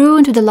and grew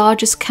into the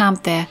largest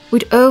camp there,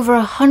 with over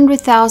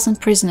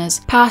 100,000 prisoners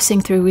passing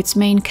through its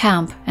main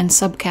camp and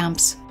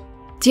subcamps.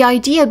 The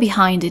idea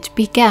behind it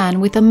began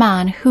with a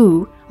man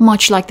who,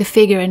 much like the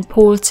figure in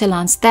Paul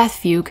Celan's Death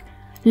Fugue,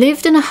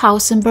 lived in a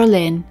house in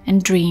Berlin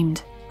and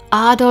dreamed.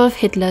 Adolf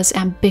Hitler's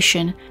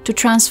ambition to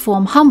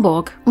transform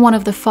Hamburg, one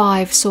of the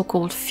 5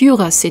 so-called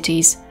Führer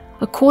cities,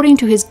 according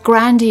to his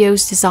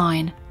grandiose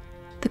design.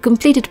 The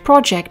completed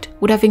project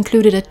would have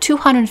included a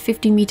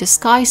 250-meter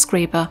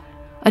skyscraper,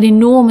 an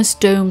enormous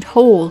domed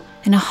hall,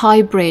 and a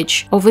high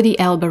bridge over the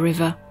Elbe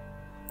River.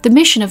 The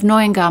mission of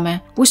Neuengamme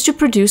was to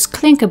produce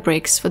clinker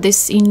bricks for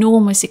this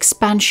enormous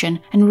expansion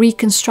and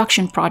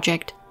reconstruction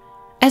project.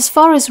 As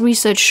far as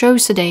research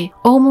shows today,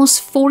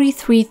 almost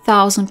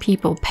 43,000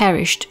 people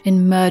perished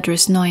in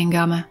murderous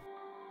Neuengamme.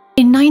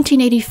 In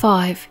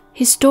 1985,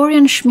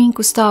 historian Schmink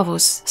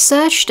Gustavus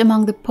searched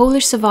among the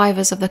Polish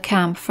survivors of the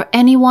camp for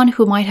anyone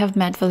who might have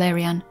met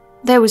Walerian.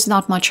 There was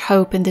not much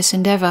hope in this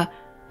endeavor,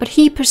 but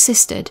he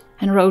persisted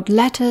and wrote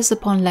letters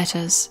upon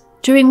letters.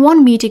 During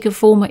one meeting of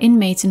former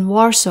inmates in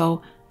Warsaw,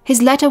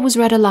 his letter was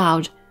read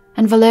aloud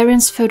and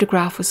Walerian's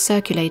photograph was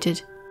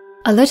circulated.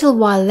 A little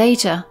while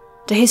later,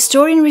 the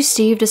historian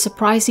received a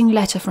surprising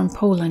letter from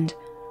Poland,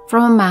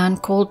 from a man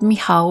called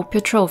Michał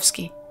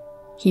Piotrowski.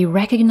 He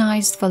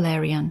recognized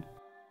Walerian.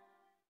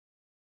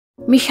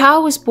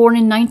 Michał was born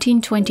in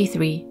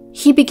 1923.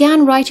 He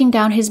began writing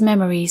down his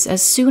memories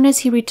as soon as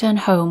he returned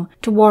home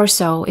to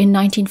Warsaw in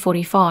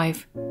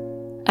 1945.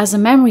 As a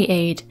memory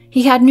aid,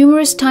 he had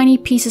numerous tiny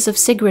pieces of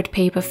cigarette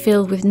paper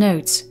filled with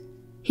notes.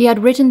 He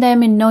had written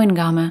them in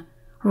Neuengamme,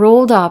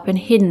 rolled up and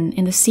hidden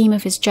in the seam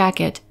of his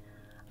jacket.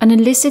 an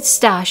illicit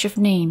stash of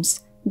names,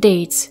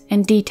 dates,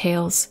 and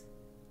details.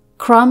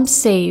 Crumbs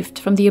saved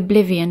from the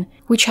oblivion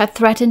which had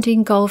threatened to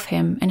engulf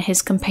him and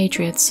his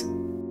compatriots.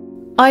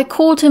 "I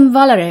called him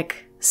Waleric,"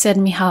 said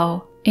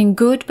Michał, in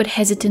good but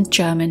hesitant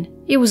German.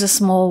 He was a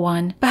small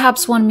one,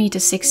 perhaps 1 m.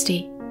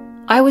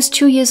 I was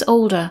 2 years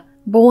older,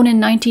 born in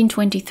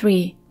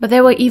 1923, but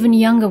there were even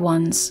younger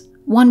ones.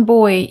 One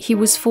boy, he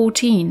was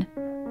 14.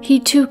 He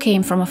too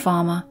came from a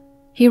farmer.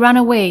 He ran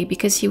away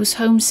because he was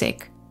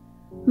homesick.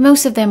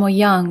 Most of them were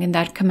young in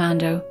that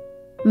commando.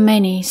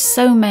 Many,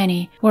 so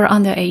many, were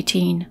under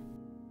 18.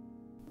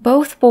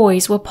 Both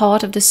boys were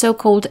part of the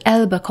so-called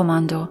Elbe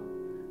Commando.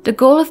 The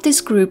goal of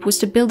this group was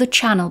to build a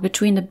channel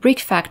between the brick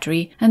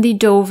factory and the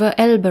Dover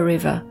Elbe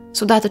River,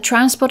 so that the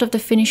transport of the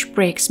finished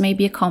bricks may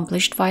be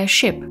accomplished via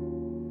ship.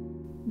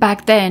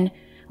 Back then,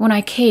 when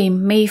I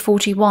came, May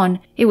 41,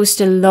 it was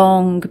still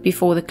long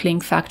before the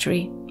Klink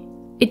factory.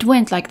 It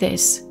went like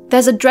this.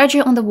 There's a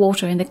dredger on the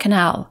water in the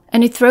canal,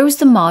 and it throws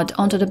the mud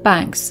onto the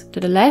banks, to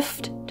the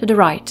left, to the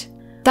right.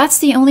 That's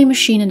the only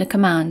machine in the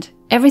command.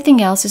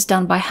 Everything else is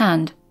done by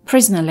hand,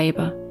 prisoner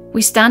labor.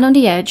 We stand on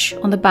the edge,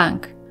 on the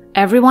bank.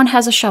 Everyone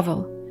has a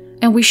shovel,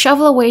 and we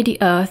shovel away the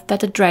earth that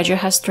the dredger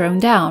has thrown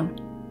down.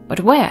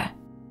 But where?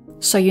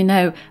 So you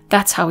know,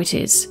 that's how it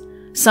is.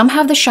 Some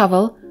have the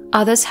shovel,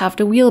 others have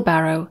the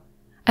wheelbarrow.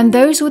 And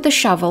those with the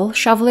shovel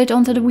shovel it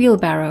onto the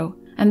wheelbarrow,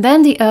 and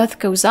then the earth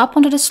goes up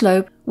onto the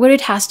slope where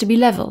it has to be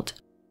leveled.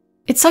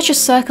 It's such a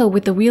circle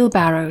with the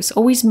wheelbarrows,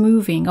 always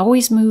moving,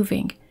 always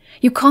moving.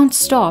 You can't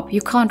stop,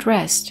 you can't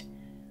rest.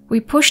 We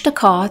push the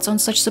carts on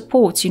such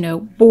supports, you know,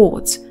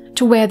 boards,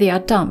 to where they are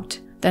dumped,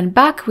 then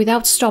back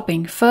without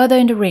stopping, further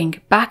in the ring,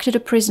 back to the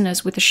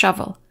prisoners with the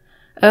shovel.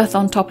 Earth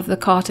on top of the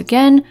cart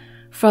again,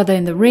 further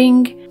in the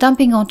ring,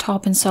 dumping on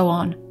top and so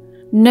on.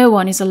 No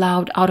one is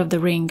allowed out of the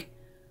ring.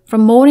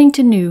 From morning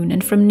to noon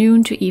and from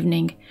noon to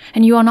evening,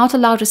 and you are not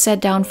allowed to sit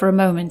down for a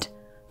moment.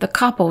 The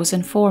capos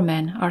and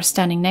foremen are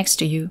standing next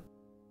to you.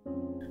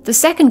 The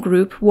second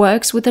group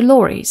works with the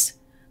lorries.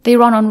 They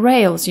run on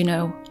rails, you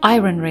know,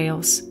 iron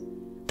rails.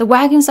 The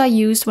wagons are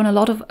used when a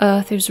lot of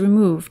earth is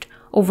removed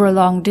over a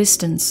long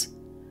distance.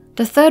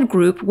 The third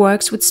group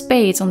works with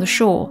spades on the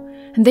shore,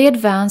 and they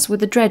advance with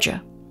the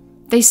dredger.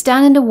 They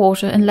stand in the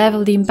water and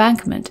level the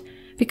embankment,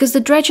 because the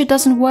dredger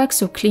doesn't work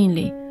so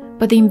cleanly,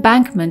 but the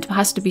embankment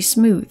has to be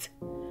smooth.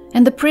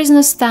 And the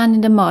prisoners stand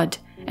in the mud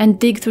and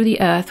dig through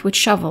the earth with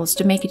shovels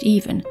to make it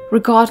even,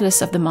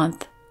 regardless of the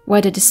month.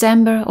 Whether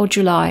December or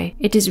July,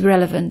 it is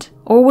irrelevant,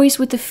 always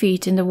with the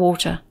feet in the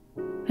water.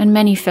 And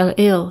many fell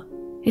ill.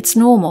 It's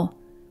normal.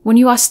 When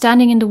you are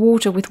standing in the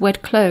water with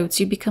wet clothes,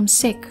 you become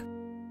sick.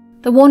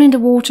 The one in the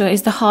water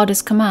is the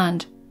hardest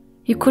command.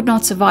 You could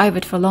not survive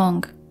it for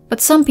long. But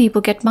some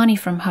people get money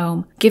from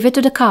home, give it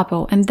to the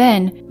capo, and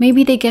then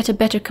maybe they get a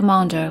better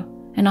commando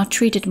and are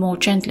treated more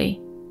gently.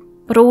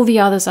 But all the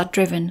others are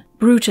driven,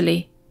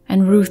 brutally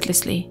and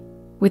ruthlessly,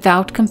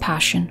 without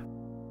compassion.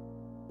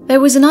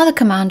 There was another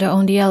commando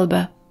on the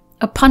Elbe,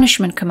 a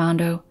punishment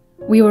commando.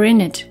 We were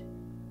in it.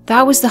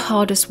 That was the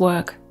hardest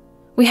work.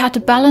 We had to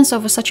balance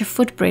over such a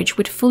footbridge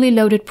with fully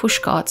loaded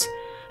pushcarts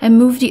and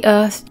move the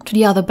earth to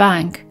the other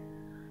bank.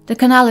 The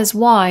canal is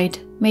wide,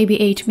 maybe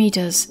 8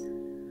 meters.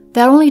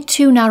 There are only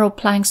 2 narrow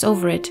planks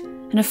over it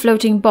and a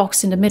floating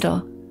box in the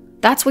middle.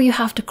 That's where you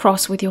have to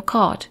cross with your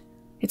cart.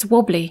 It's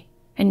wobbly,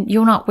 and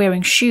you're not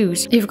wearing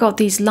shoes. You've got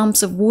these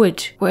lumps of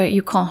wood where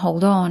you can't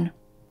hold on.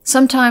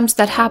 Sometimes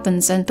that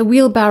happens and the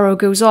wheelbarrow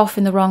goes off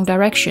in the wrong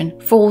direction,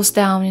 falls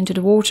down into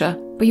the water,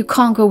 but you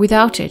can't go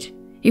without it.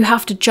 You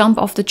have to jump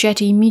off the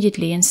jetty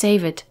immediately and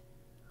save it.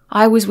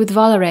 I was with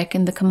Waleric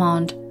in the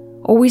command,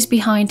 always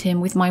behind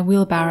him with my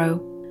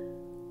wheelbarrow.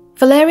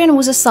 Walerian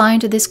was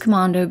assigned to this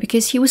commando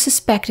because he was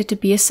suspected to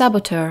be a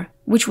saboteur,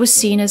 which was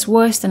seen as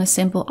worse than a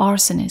simple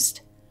arsonist.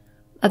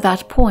 At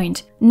that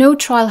point, no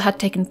trial had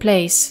taken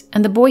place,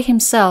 and the boy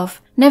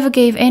himself never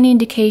gave any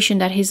indication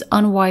that his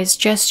unwise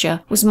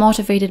gesture was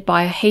motivated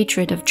by a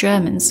hatred of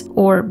Germans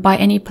or by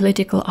any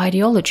political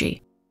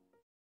ideology.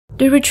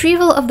 The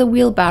retrieval of the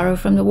wheelbarrow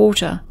from the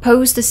water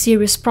posed a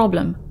serious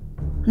problem.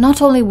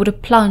 Not only would a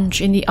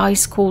plunge in the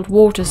ice-cold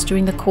waters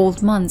during the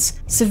cold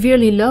months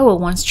severely lower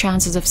one's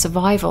chances of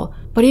survival,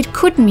 but it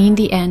could mean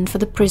the end for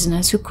the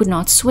prisoners who could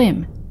not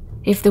swim.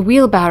 If the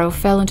wheelbarrow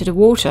fell into the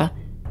water,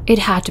 it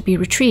had to be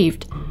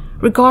retrieved,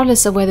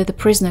 regardless of whether the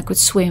prisoner could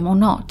swim or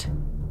not.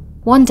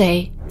 One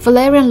day,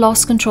 Walerian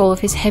lost control of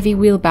his heavy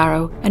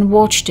wheelbarrow and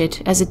watched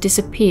it as it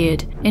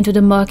disappeared into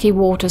the murky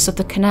waters of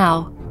the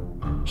canal.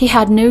 He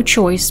had no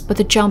choice but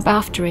to jump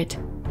after it.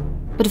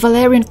 But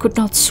Walerian could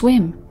not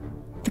swim.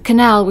 The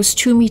canal was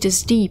 2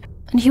 meters deep,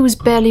 and he was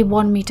barely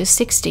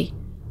 1,60 m.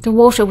 The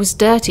water was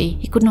dirty,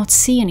 he could not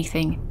see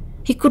anything.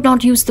 He could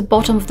not use the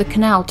bottom of the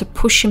canal to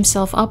push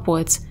himself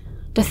upwards.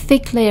 The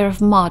thick layer of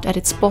mud at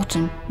its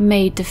bottom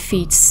made the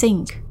feet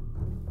sink.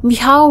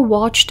 Michał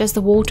watched as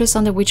the waters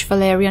under which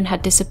Walerian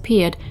had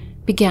disappeared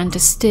began to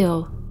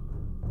still.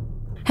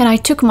 And I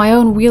took my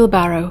own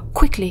wheelbarrow,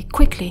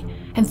 quickly,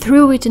 and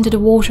threw it into the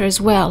water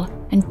as well,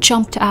 and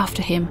jumped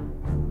after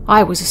him.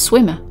 I was a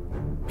swimmer.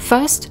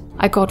 First,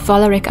 I got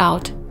Waleric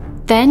out,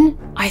 Then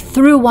I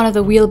threw one of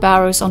the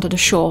wheelbarrows onto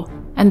the shore,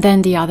 and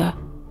then the other.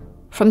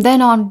 From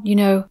then on,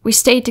 we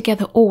stayed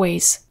together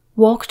always,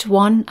 walked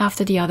one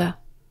after the other.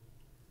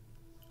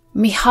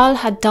 Michal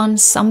had done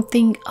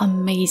something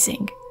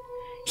amazing.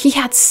 He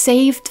had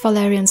saved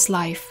Walerian's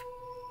life.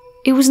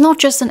 It was not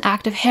just an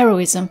act of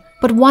heroism,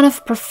 but one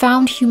of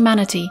profound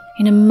humanity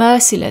in a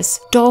merciless,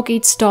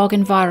 dog-eats-dog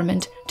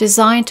environment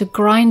designed to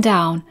grind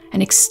down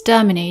and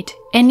exterminate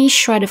any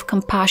shred of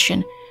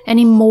compassion,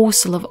 any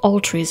morsel of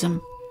altruism.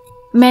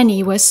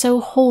 Many were so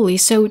wholly,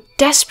 so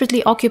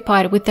desperately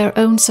occupied with their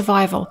own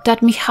survival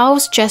that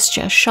Michal's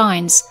gesture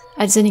shines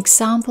as an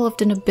example of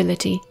the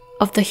nobility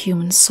of the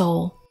human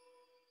soul.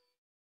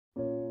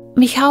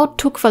 Michal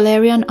took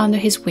Walerian under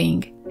his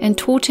wing and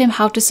taught him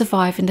how to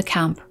survive in the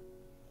camp.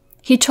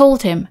 He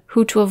told him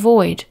who to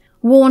avoid,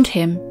 warned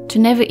him to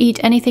never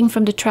eat anything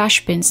from the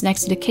trash bins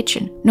next to the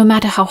kitchen, no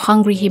matter how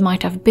hungry he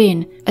might have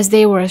been, as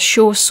they were a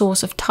sure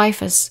source of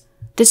typhus,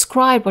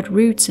 described what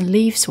roots and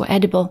leaves were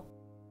edible.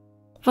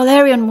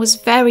 Walerian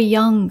was very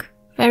young,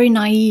 very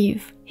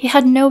naive. He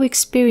had no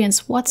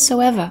experience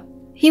whatsoever.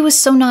 He was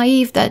so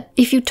naive that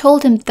if you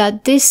told him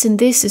that this and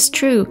this is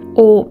true,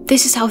 or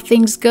this is how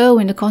things go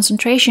in the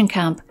concentration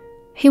camp,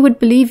 he would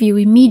believe you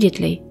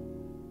immediately.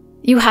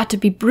 You had to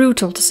be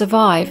brutal to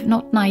survive,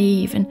 not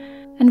naive, and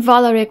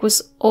Walerian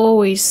was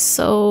always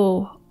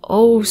so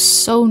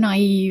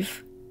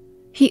naive.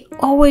 He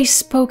always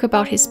spoke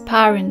about his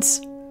parents,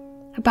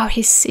 about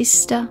his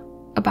sister,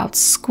 about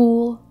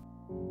school.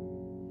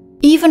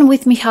 Even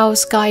with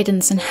Michal's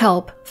guidance and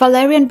help,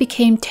 Walerian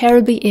became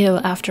terribly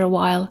ill after a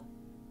while.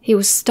 He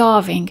was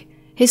starving,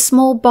 his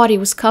small body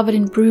was covered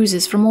in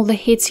bruises from all the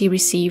hits he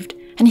received,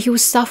 and he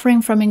was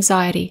suffering from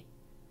anxiety.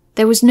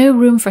 There was no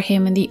room for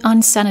him in the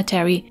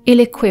unsanitary,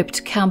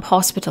 ill-equipped camp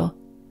hospital.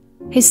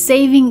 His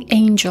saving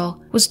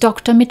angel was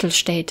Dr.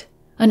 Mittelstedt,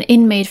 an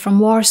inmate from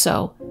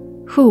Warsaw,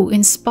 who,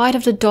 in spite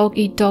of the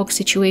dog-eat-dog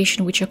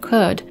situation which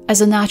occurred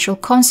as a natural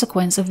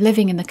consequence of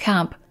living in the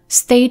camp,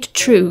 stayed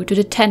true to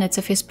the tenets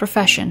of his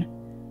profession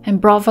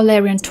and brought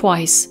Walerian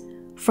twice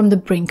from the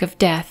brink of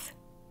death.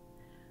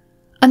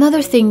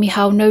 Another thing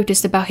Michal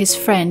noticed about his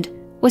friend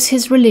was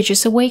his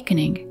religious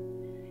awakening.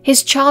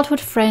 His childhood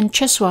friend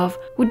Czesław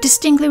would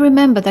distinctly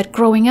remember that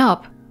growing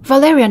up,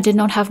 Walerian did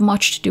not have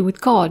much to do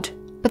with God,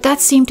 but that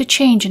seemed to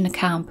change in the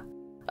camp.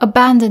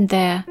 Abandoned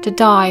there to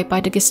die by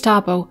the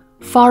Gestapo,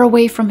 far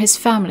away from his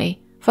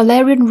family,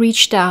 Walerian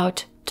reached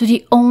out to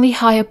the only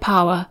higher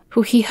power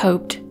who he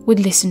hoped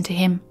would listen to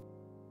him.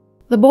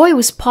 The boy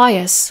was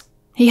pious,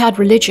 he had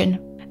religion,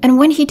 and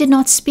when he did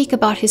not speak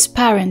about his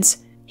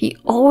parents, he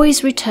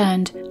always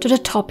returned to the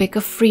topic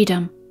of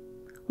freedom.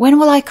 When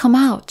will I come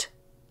out?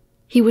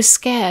 He was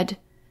scared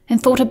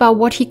and thought about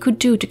what he could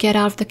do to get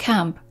out of the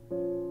camp.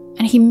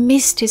 And he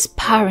missed his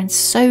parents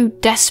so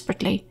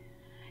desperately.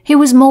 He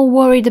was more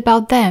worried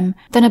about them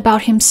than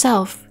about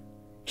himself.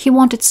 He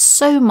wanted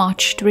so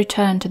much to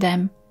return to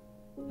them.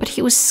 But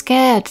he was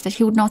scared that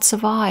he would not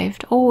survive,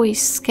 always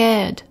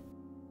scared.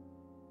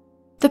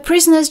 The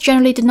prisoners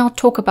generally did not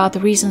talk about the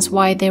reasons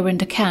why they were in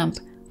the camp,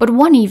 but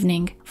one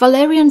evening,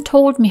 Walerian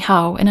told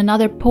Michał and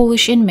another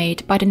Polish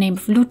inmate by the name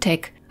of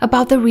Lutek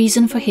about the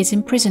reason for his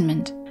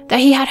imprisonment, that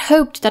he had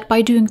hoped that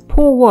by doing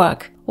poor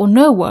work or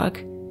no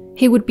work,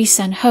 he would be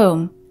sent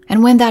home,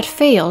 and when that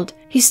failed,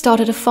 he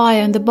started a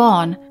fire in the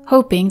barn,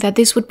 hoping that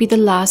this would be the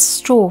last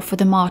straw for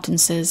the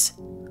Martenses.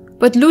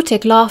 But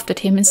Lutek laughed at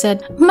him and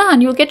said,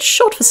 "Man, you'll get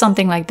shot for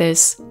something like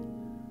this."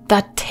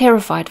 That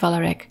terrified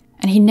Walerian,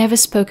 and he never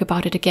spoke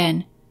about it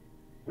again.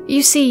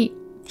 You see,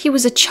 he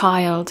was a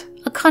child,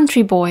 a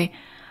country boy,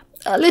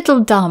 a little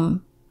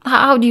dumb,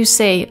 how do you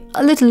say,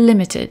 a little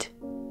limited.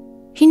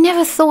 He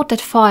never thought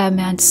that fire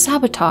meant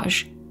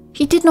sabotage.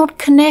 He did not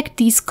connect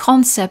these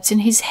concepts in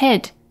his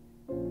head.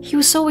 He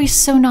was always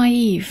so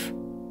naive.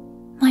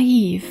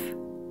 Naive.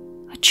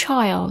 A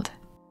child.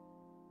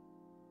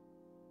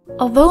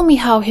 Although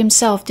Michał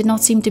himself did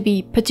not seem to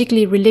be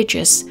particularly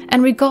religious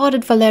and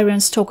regarded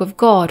Walerian's talk of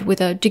God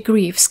with a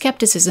degree of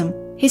skepticism,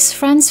 his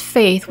friend's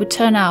faith would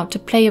turn out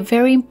to play a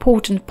very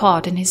important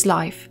part in his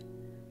life.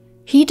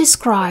 He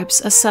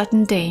describes a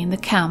certain day in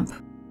the camp.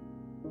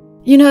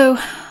 "You know,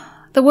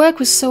 the work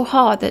was so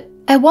hard that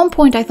at one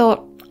point I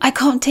thought, I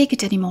can't take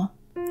it anymore,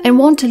 and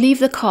want to leave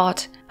the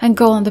cart and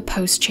go on the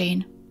post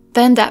chain.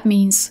 Then that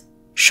means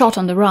shot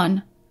on the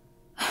run.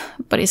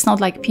 But it's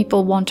not like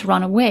people want to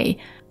run away.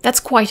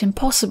 That's quite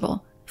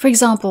impossible. For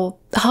example,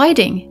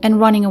 hiding and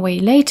running away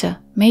later,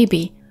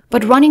 maybe,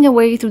 but running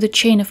away through the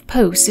chain of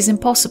posts is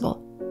impossible.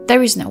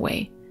 There is no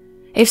way.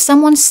 If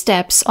someone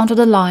steps onto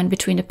the line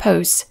between the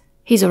posts,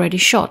 he's already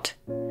shot.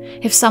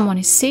 If someone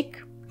is sick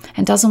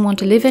and doesn't want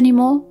to live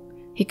anymore,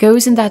 he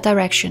goes in that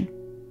direction.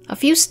 A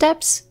few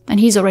steps and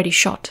he's already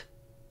shot.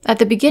 At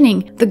the beginning,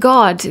 the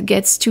guard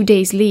gets 2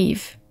 days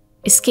leave.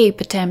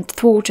 Escape attempt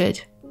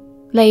thwarted.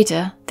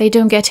 Later, they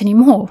don't get any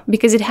more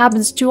because it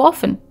happens too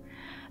often.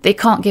 They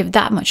can't give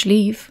that much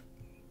leave.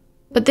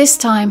 But this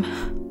time,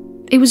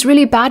 it was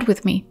really bad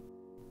with me.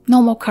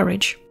 No more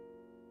courage.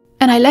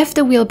 And I left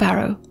the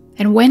wheelbarrow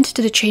and went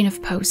to the chain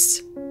of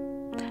posts.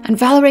 And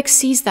Walerian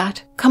sees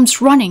that,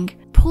 comes running,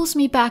 pulls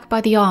me back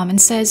by the arm and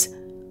says,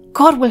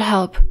 "God will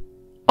help."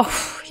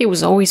 Oh, he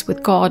was always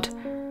with God.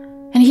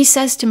 And he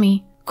says to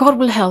me, "God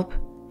will help,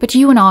 but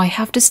you and I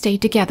have to stay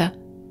together.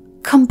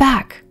 Come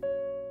back."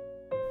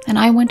 And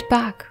I went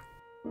back.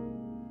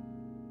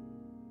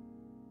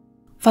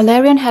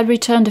 Walerian had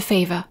returned the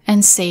favor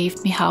and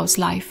saved Michał's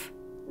life.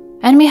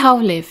 And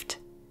Michał lived.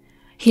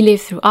 He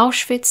lived through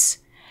Auschwitz,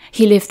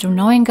 he lived through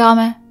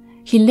Neuengamme,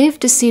 he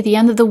lived to see the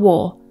end of the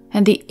war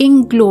and the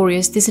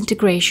inglorious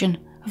disintegration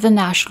of the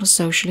National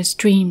Socialist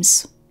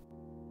dreams.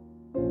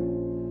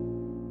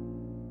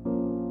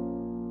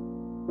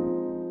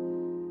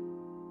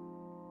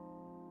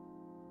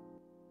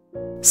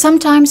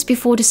 Sometimes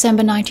before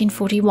December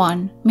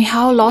 1941,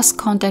 Michał lost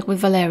contact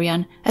with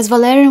Walerian, as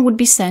Walerian would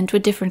be sent to a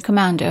different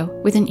commando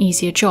with an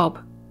easier job.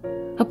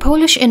 A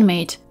Polish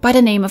inmate by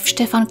the name of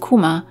Stefan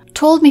Kummer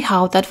told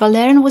Michał that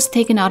Walerian was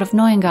taken out of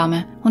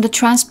Neuengamme on the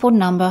transport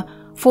number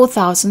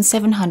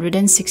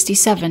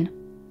 4767.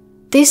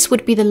 This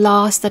would be the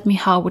last that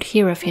Michał would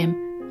hear of him,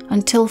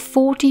 until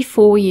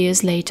 44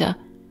 years later,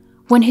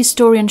 when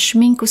historian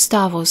Szmink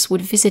Gustavus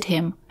would visit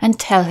him and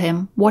tell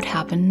him what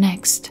happened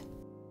next.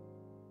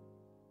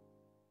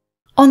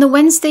 On the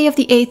Wednesday of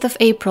the 8th of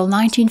April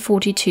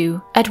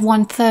 1942, at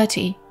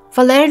 1:30,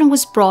 Walerian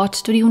was brought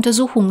to the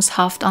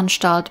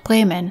Untersuchungshaftanstalt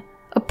Bremen,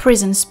 a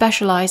prison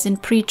specialized in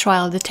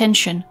pre-trial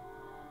detention.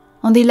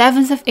 On the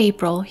 11th of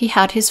April, he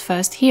had his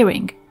first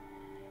hearing.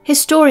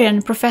 Historian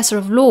and professor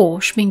of law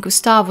Szmink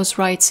Gustavus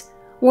writes,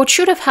 "What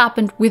should have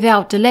happened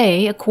without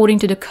delay, according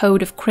to the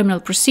Code of Criminal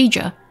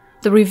Procedure,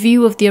 the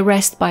review of the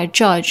arrest by a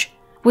judge,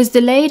 was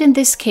delayed in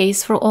this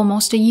case for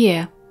almost a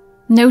year.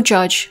 No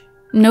judge,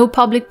 no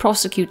public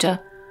prosecutor,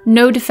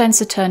 no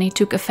defense attorney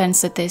took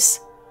offense at this.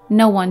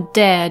 No one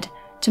dared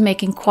to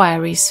make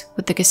inquiries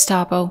with the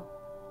Gestapo.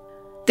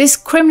 This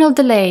criminal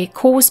delay,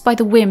 caused by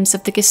the whims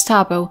of the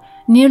Gestapo,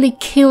 nearly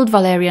killed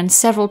Walerian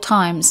several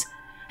times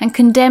and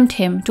condemned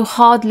him to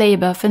hard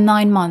labor for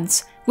 9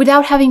 months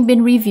without having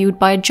been reviewed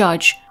by a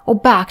judge or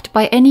backed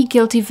by any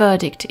guilty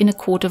verdict in a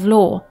court of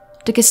law.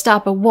 The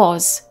Gestapo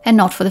was, and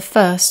not for the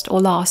first or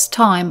last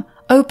time,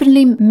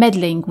 openly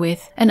meddling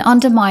with and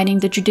undermining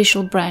the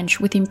judicial branch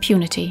with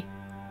impunity."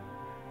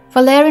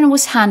 Walerian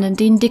was handed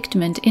the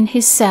indictment in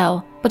his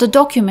cell, but the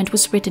document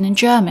was written in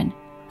German.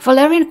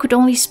 Walerian could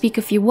only speak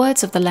a few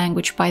words of the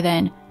language by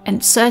then,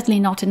 and certainly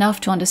not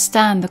enough to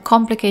understand the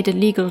complicated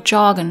legal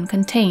jargon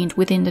contained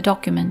within the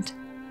document.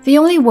 The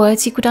only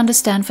words he could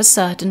understand for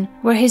certain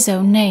were his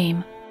own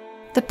name.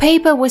 The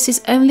paper was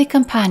his only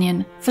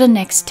companion for the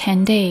next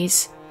 10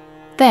 days.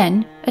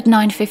 Then, at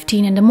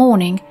 9:15 in the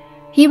morning,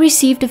 he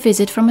received a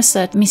visit from a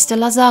certain Mr.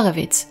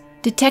 Lazarevitz,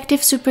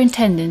 detective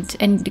superintendent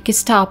and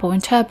Gestapo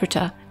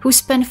interpreter, who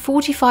spent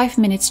 45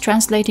 minutes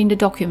translating the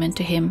document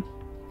to him.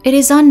 It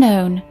is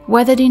unknown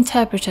whether the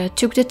interpreter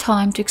took the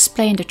time to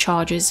explain the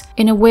charges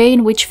in a way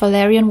in which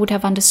Walerian would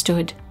have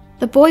understood.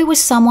 The boy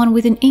was someone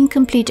with an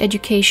incomplete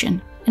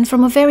education and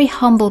from a very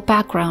humble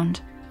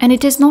background, and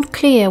it is not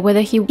clear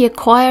whether he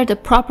acquired a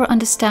proper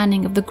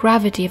understanding of the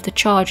gravity of the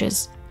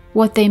charges,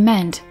 what they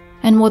meant,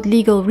 and what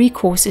legal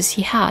recourses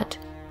he had.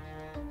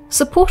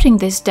 Supporting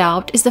this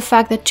doubt is the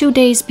fact that 2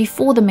 days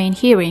before the main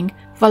hearing,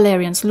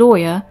 Walerian's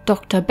lawyer,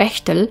 Dr.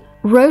 Bechtel,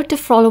 wrote the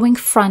following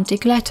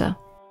frantic letter.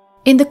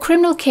 "In the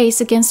criminal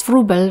case against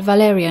Wróbel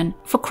Walerian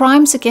for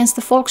crimes against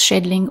the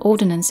Volksschädling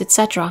ordinance,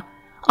 etc.,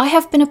 I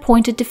have been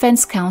appointed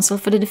defense counsel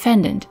for the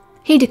defendant.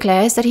 He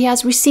declares that he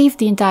has received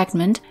the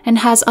indictment and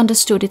has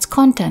understood its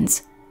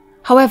contents.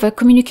 However,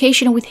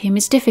 communication with him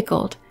is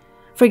difficult.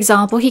 For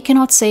example, he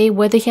cannot say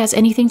whether he has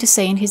anything to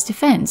say in his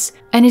defense,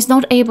 and is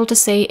not able to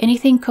say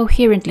anything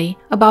coherently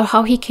about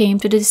how he came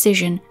to the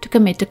decision to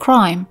commit the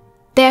crime.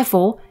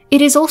 Therefore,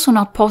 it is also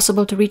not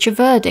possible to reach a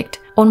verdict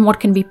on what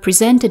can be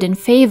presented in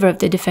favor of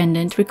the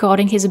defendant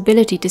regarding his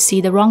ability to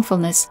see the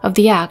wrongfulness of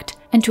the act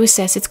and to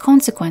assess its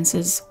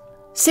consequences.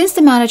 Since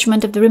the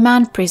management of the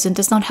remand prison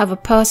does not have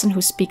a person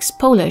who speaks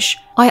Polish,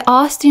 I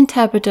asked the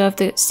interpreter of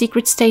the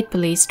Secret State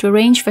Police to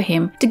arrange for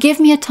him to give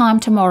me a time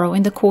tomorrow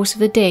in the course of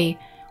the day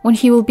when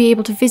he will be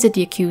able to visit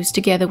the accused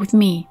together with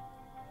me."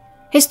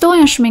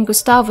 Historian Szmink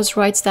Gustavus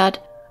writes that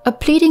a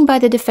pleading by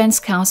the defense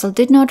counsel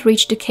did not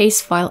reach the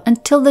case file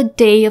until the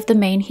day of the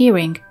main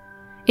hearing.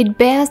 It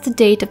bears the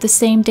date of the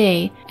same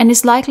day and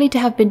is likely to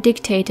have been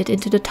dictated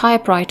into the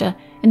typewriter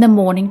in the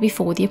morning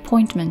before the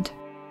appointment.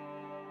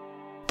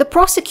 The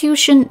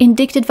prosecution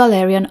indicted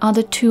Walerian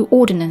under 2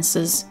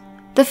 ordinances.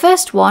 The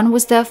first one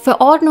was the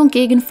Verordnung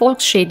gegen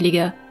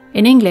Volksschädlinge,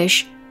 in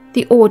English,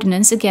 the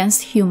Ordinance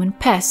Against Human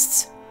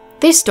Pests.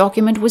 This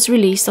document was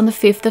released on the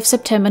 5th of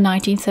September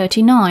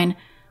 1939,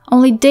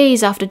 only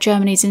days after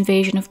Germany's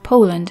invasion of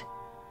Poland.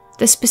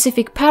 The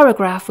specific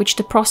paragraph which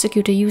the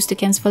prosecutor used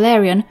against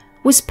Walerian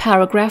was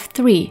paragraph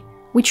 3,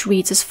 which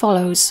reads as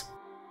follows.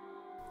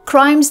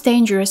 "Crimes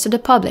dangerous to the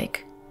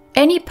public.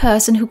 Any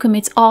person who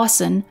commits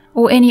arson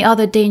or any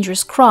other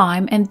dangerous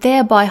crime and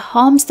thereby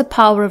harms the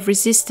power of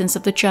resistance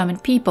of the German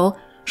people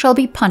shall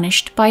be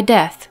punished by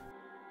death."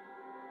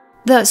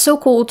 The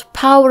so-called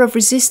power of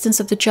resistance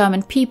of the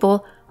German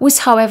people was,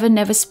 however,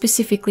 never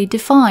specifically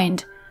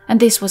defined, and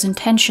this was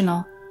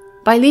intentional.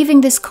 By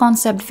leaving this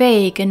concept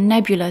vague and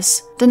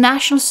nebulous, the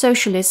National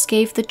Socialists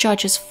gave the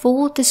judges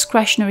full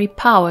discretionary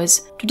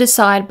powers to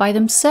decide by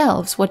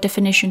themselves what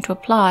definition to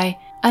apply,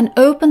 and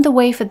opened the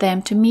way for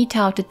them to mete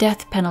out the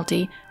death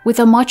penalty with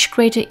a much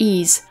greater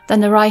ease than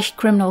the Reich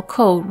Criminal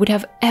Code would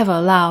have ever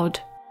allowed.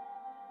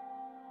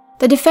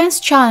 The defense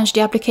challenged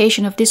the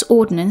application of this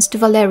ordinance to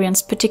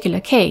Walerian's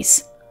particular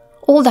case.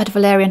 All that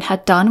Walerian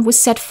had done was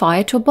set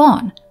fire to a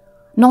barn,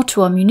 not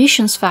to a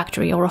munitions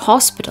factory or a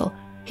hospital.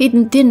 He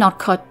did not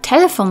cut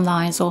telephone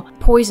lines or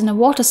poison a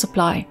water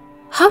supply.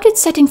 How did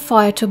setting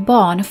fire to a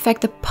barn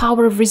affect the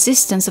power of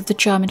resistance of the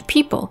German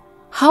people?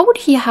 How would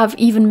he have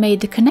even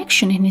made the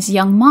connection in his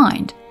young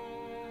mind?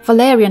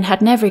 Walerian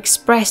had never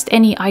expressed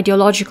any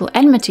ideological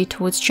enmity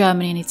towards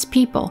Germany and its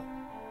people.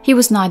 He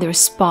was neither a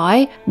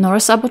spy nor a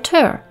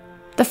saboteur.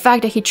 The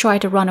fact that he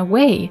tried to run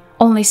away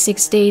only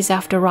 6 days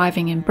after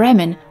arriving in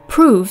Bremen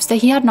proves that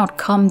he had not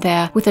come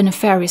there with a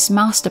nefarious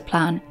master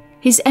plan.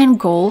 His end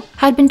goal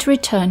had been to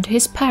return to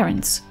his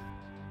parents.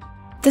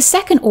 The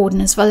second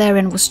ordinance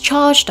Walerian was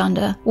charged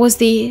under was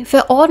the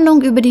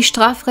Verordnung über die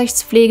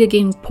Strafrechtspflege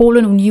gegen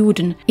Polen und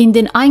Juden in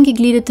den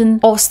eingegliederten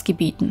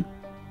Ostgebieten.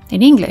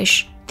 In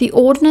English, the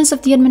Ordinance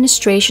of the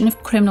Administration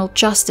of Criminal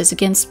Justice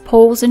against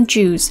Poles and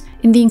Jews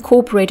in the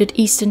incorporated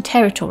Eastern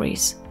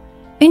Territories.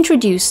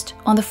 Introduced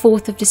on the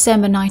 4th of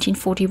December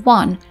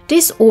 1941,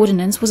 this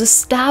ordinance was a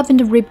stab in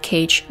the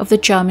ribcage of the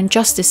German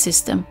justice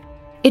system.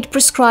 It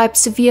prescribed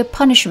severe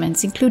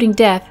punishments, including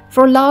death,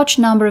 for a large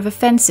number of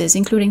offences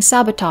including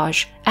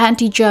sabotage,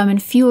 anti-German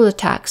fuel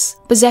attacks,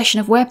 possession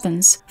of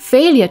weapons,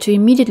 failure to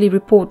immediately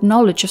report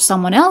knowledge of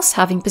someone else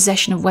having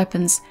possession of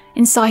weapons,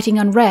 inciting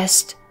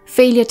unrest,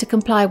 failure to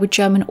comply with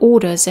German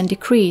orders and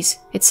decrees,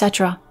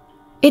 etc.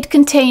 It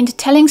contained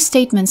telling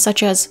statements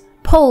such as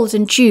Poles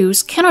and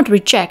Jews cannot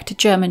reject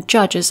German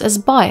judges as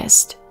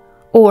biased,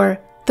 or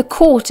the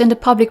court and the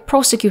public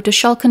prosecutor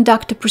shall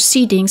conduct the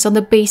proceedings on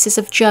the basis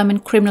of German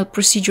criminal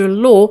procedural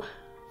law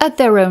at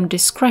their own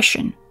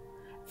discretion.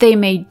 They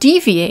may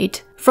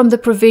deviate from the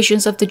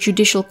provisions of the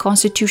Judicial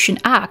Constitution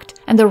Act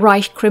and the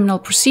Reich Criminal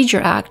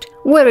Procedure Act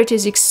where it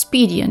is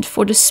expedient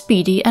for the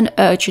speedy and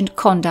urgent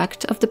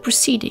conduct of the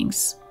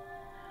proceedings.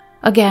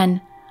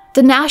 Again,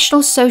 the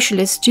National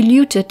Socialists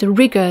diluted the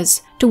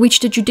rigors to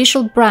which the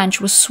judicial branch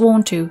was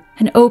sworn to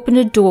and opened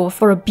the door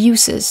for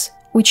abuses,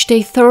 which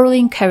they thoroughly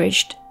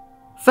encouraged.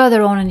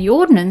 Further on in the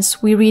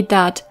ordinance, we read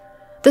that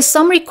the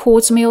summary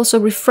courts may also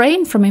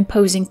refrain from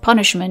imposing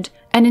punishment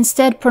and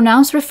instead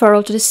pronounce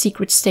referral to the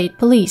secret state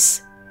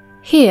police.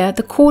 Here,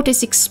 the court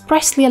is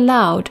expressly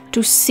allowed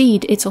to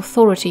cede its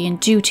authority and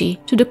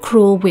duty to the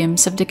cruel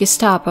whims of the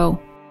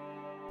Gestapo.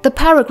 The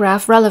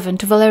paragraph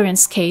relevant to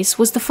Walerian's case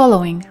was the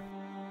following.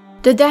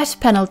 The death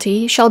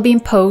penalty shall be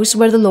imposed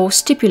where the law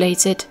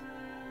stipulates it.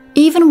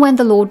 Even when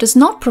the law does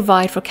not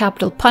provide for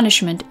capital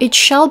punishment, it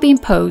shall be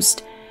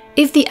imposed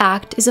if the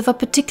act is of a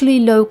particularly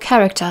low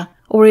character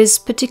or is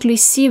particularly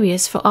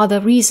serious for other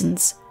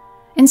reasons.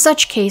 In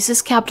such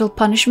cases, capital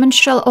punishment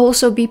shall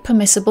also be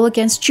permissible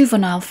against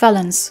juvenile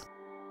felons.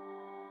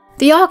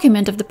 The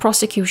argument of the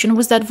prosecution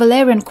was that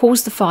Walerian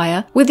caused the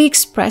fire with the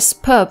express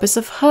purpose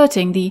of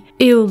hurting the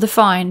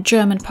ill-defined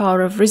German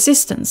power of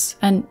resistance,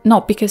 and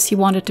not because he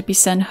wanted to be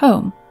sent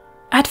home.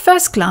 At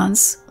first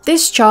glance,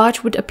 this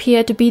charge would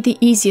appear to be the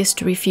easiest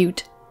to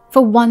refute,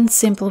 for one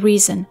simple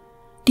reason.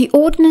 The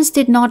ordinance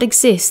did not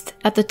exist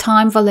at the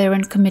time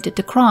Walerian committed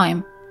the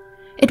crime.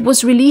 It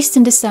was released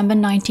in December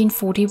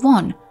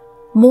 1941,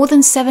 more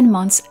than 7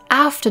 months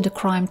after the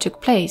crime took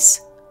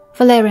place.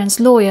 Walerian's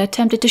lawyer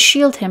attempted to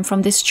shield him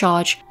from this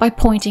charge by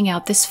pointing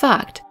out this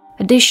fact.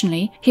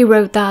 Additionally, he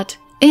wrote that,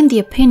 in the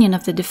opinion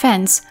of the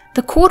defense,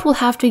 the court will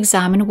have to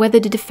examine whether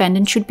the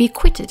defendant should be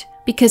acquitted,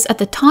 because at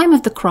the time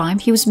of the crime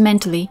he was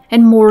mentally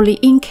and morally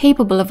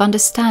incapable of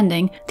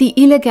understanding the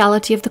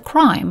illegality of the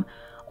crime,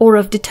 or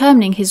of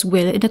determining his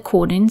will in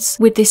accordance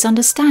with this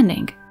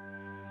understanding.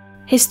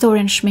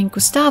 Historian Schmink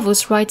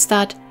Gustavus writes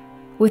that,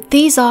 with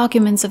these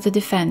arguments of the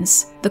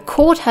defense, the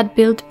court had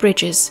built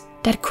bridges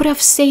that could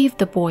have saved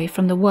the boy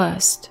from the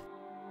worst.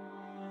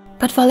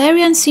 But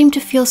Walerian seemed to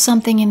feel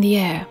something in the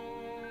air.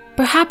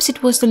 Perhaps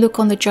it was the look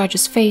on the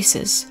judges'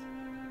 faces.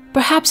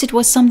 Perhaps it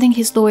was something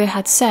his lawyer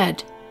had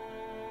said.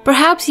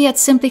 Perhaps he had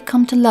simply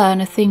come to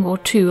learn a thing or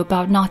two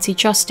about Nazi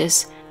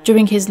justice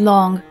during his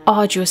long,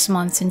 arduous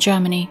months in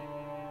Germany.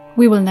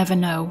 We will never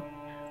know.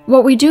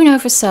 What we do know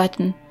for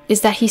certain is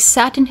that he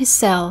sat in his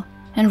cell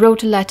and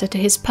wrote a letter to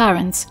his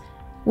parents,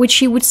 which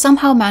he would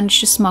somehow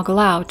manage to smuggle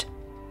out.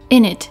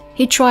 In it,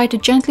 he tried to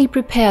gently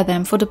prepare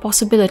them for the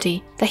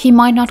possibility that he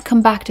might not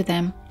come back to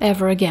them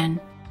ever again.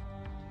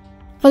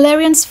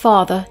 Walerian's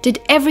father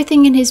did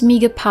everything in his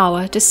meager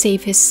power to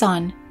save his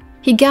son.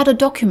 He gathered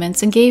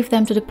documents and gave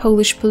them to the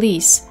Polish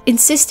police,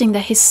 insisting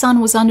that his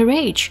son was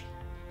underage.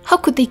 How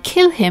could they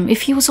kill him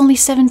if he was only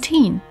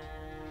 17?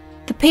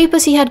 The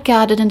papers he had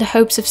gathered in the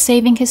hopes of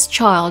saving his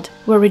child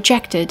were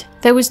rejected.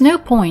 There was no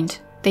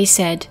point, they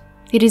said.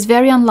 It is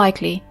very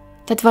unlikely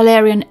that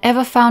Walerian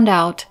ever found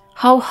out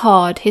how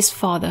hard his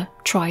father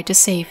tried to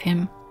save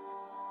him.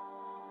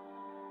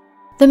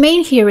 The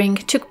main hearing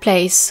took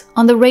place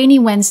on the rainy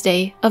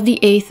Wednesday of the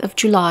 8th of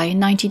July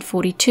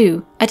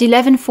 1942 at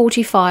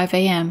 11:45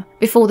 am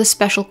before the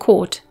Special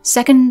Court,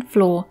 2nd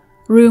floor,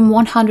 room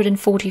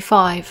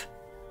 145.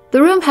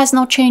 The room has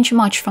not changed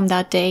much from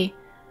that day.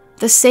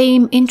 The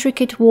same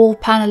intricate wall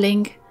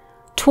paneling,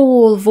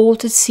 tall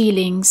vaulted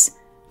ceilings,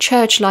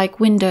 church-like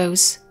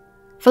windows.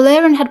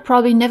 Walerian had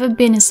probably never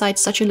been inside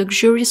such a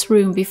luxurious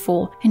room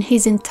before in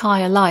his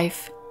entire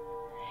life.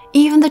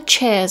 Even the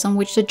chairs on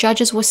which the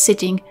judges were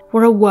sitting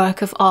were a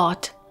work of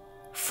art,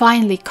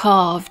 finely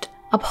carved,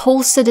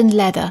 upholstered in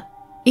leather,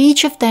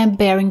 each of them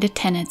bearing the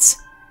tenets: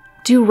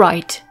 do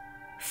right,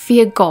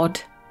 fear God,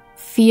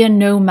 fear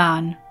no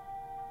man.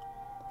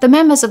 The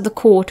members of the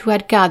court who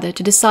had gathered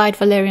to decide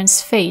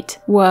Walerian's fate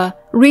were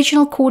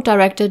Regional Court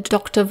Director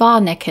Dr.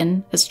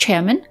 Warneken as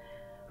chairman,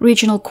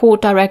 Regional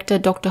Court Director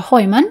Dr.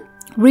 Heumann,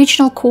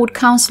 Regional Court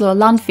Councillor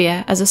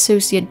Landwehr as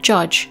associate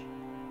judge,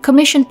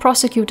 Commissioned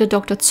Prosecutor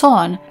Dr.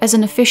 Zorn as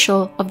an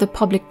official of the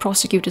Public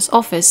Prosecutor's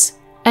Office,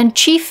 and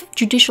Chief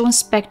Judicial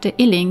Inspector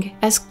Illing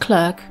as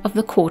clerk of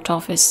the court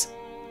office.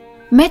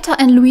 Meta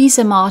and Louise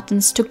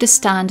Martens took the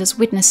stand as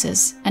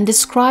witnesses and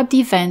described the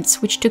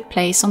events which took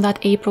place on that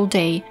April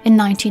day in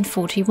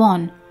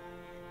 1941.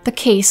 The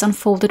case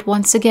unfolded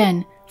once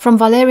again, from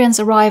Walerian's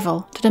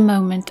arrival to the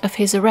moment of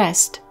his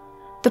arrest.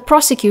 The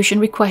prosecution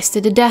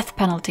requested a death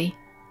penalty.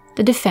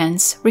 The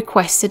defense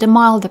requested a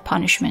milder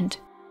punishment.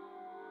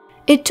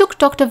 It took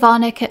Dr.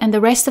 Warneke and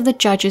the rest of the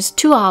judges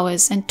 2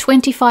 hours and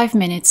 25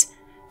 minutes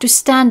to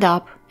stand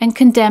up and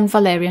condemn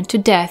Walerian to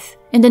death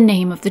in the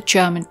name of the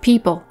German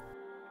people.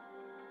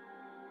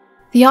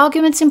 The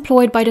arguments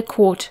employed by the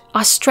court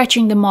are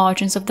stretching the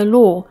margins of the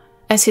law,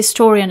 as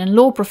historian and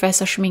law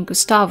professor Schmink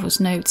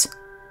Gustavus notes.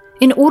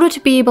 In order to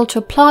be able to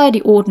apply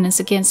the ordinance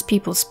against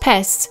people's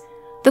pests,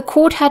 the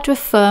court had to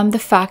affirm the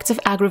facts of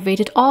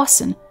aggravated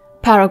arson,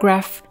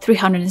 paragraph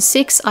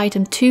 306,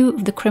 item 2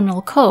 of the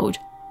Criminal Code.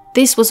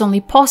 This was only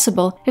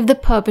possible if the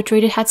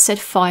perpetrator had set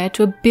fire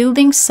to a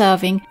building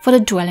serving for the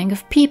dwelling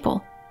of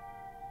people.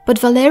 But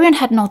Walerian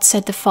had not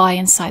set the fire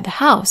inside the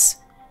house.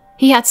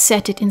 He had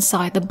set it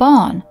inside the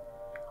barn.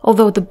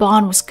 Although the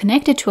barn was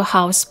connected to a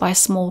house by a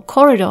small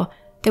corridor,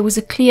 there was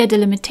a clear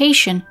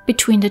delimitation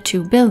between the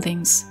two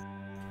buildings.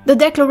 The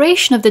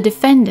declaration of the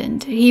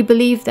defendant, he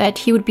believed that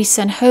he would be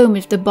sent home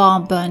if the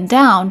barn burned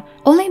down,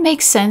 only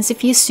makes sense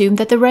if he assumed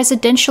that the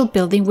residential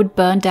building would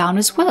burn down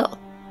as well.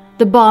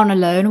 The barn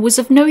alone was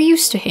of no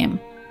use to him.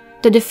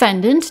 The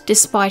defendant,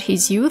 despite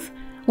his youth,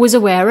 was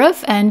aware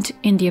of and,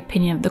 in the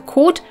opinion of the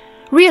court,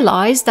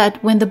 realized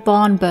that when the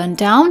barn burned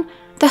down,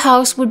 the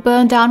house would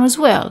burn down as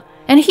well,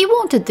 and he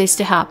wanted this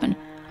to happen.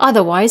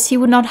 Otherwise, he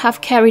would not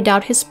have carried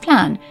out his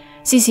plan,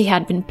 since he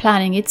had been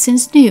planning it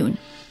since noon.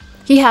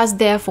 He has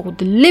therefore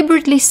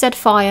deliberately set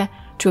fire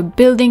to a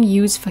building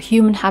used for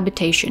human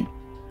habitation.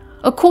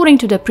 According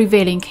to the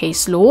prevailing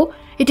case law,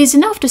 it is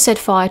enough to set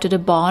fire to the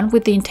barn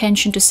with the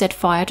intention to set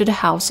fire to the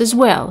house as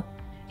well.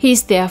 He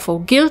is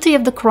therefore guilty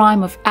of the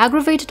crime of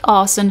aggravated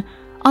arson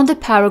under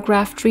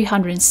paragraph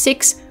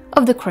 306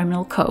 of the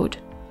Criminal Code.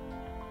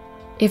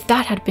 If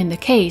that had been the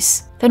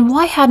case, then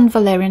why hadn't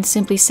Walerian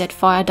simply set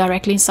fire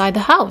directly inside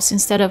the house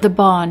instead of the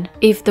barn,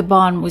 if the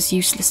barn was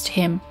useless to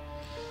him?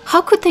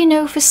 How could they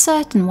know for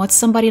certain what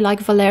somebody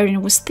like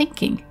Walerian was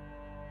thinking?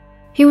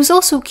 He was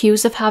also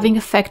accused of having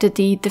affected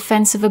the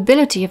defensive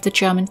ability of the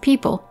German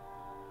people.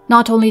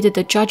 Not only did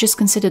the judges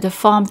consider the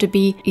farm to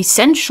be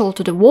essential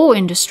to the war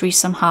industry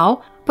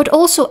somehow, but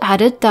also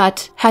added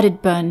that, had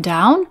it burned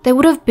down, there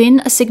would have been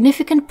a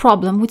significant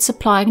problem with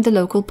supplying the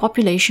local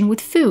population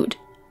with food.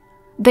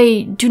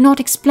 They do not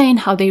explain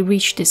how they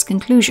reached this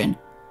conclusion.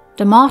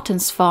 The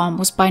Martens farm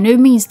was by no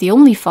means the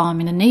only farm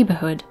in the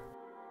neighborhood.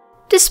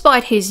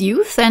 Despite his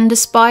youth, and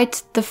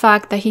despite the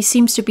fact that he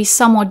seems to be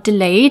somewhat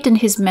delayed in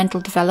his mental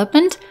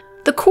development,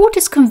 the court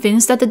is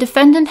convinced that the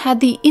defendant had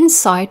the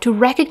insight to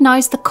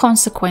recognize the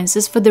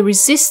consequences for the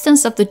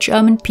resistance of the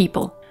German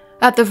people.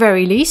 At the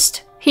very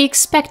least, he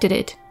expected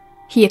it.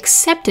 He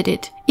accepted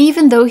it,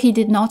 even though he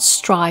did not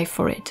strive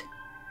for it.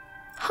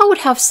 How would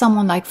have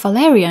someone like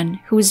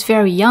Walerian, who was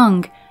very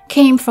young,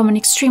 came from an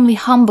extremely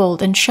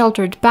humbled and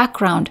sheltered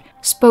background,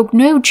 spoke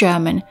no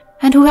German,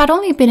 and who had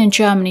only been in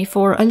Germany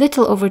for a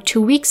little over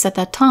 2 weeks at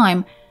that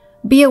time,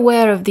 be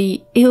aware of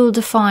the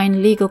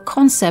ill-defined legal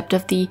concept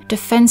of the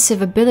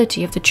defensive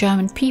ability of the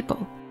German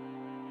people?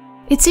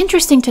 It's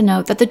interesting to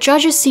note that the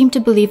judges seem to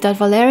believe that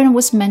Walerian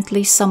was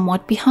mentally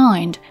somewhat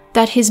behind,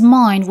 that his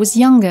mind was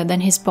younger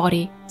than his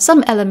body.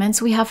 Some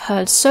elements we have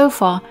heard so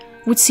far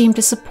would seem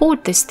to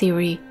support this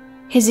theory.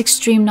 His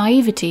extreme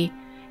naivety,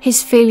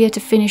 his failure to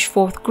finish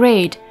 4th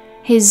grade,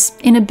 his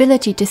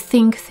inability to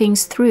think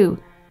things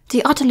through,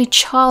 the utterly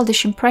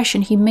childish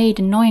impression he made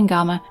in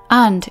Neuengamme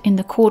and in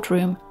the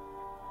courtroom.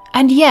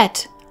 And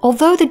yet,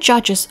 although the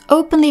judges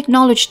openly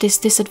acknowledge this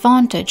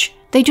disadvantage,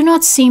 they do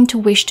not seem to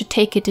wish to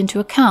take it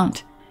into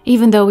account,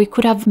 even though it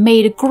could have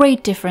made a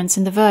great difference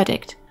in the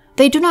verdict.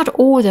 They do not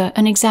order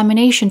an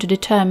examination to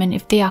determine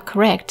if they are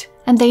correct,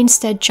 and they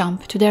instead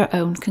jump to their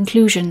own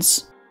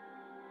conclusions.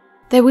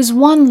 There was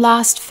one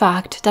last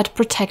fact that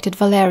protected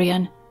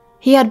Walerian.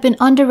 He had been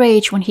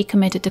underage when he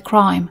committed the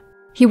crime.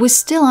 He was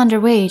still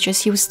underage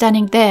as he was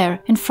standing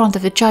there in front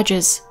of the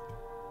judges.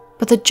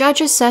 But the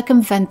judges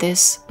circumvent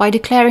this by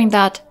declaring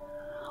that,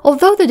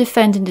 although the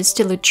defendant is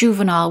still a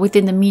juvenile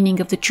within the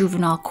meaning of the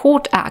Juvenile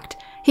Court Act,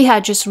 he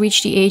had just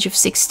reached the age of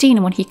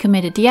 16 when he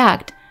committed the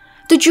act,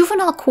 the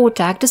Juvenile Court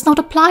Act does not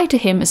apply to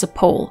him as a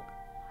Pole.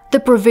 The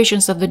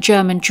provisions of the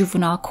German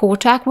Juvenile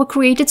Court Act were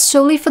created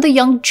solely for the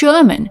young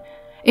German,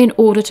 in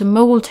order to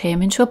mold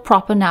him into a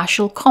proper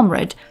national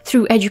comrade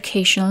through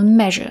educational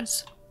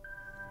measures.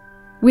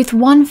 With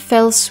one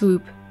fell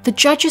swoop, the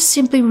judges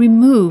simply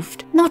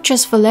removed not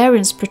just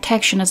Walerian's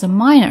protection as a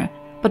minor,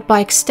 but by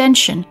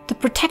extension, the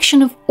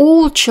protection of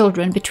all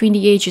children between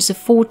the ages of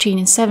 14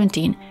 and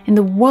 17 in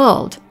the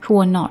world who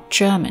are not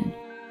German.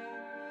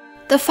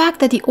 The fact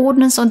that the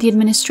Ordinance on the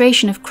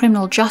Administration of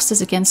Criminal Justice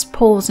against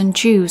Poles and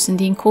Jews in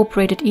the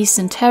incorporated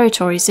Eastern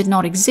Territories did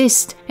not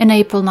exist in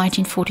April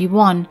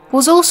 1941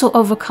 was also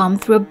overcome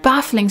through a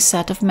baffling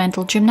set of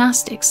mental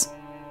gymnastics.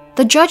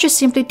 The judges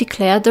simply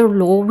declared the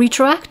law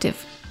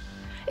retroactive.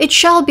 It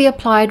shall be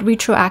applied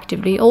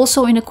retroactively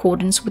also in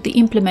accordance with the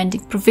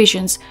implementing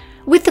provisions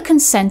with the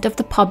consent of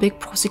the Public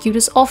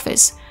Prosecutor's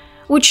Office,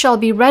 which shall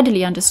be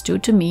readily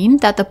understood to mean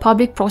that the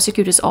Public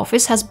Prosecutor's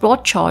Office has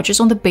brought charges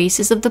on the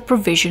basis of the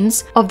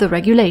provisions of the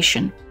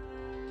regulation.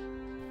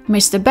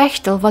 Mr.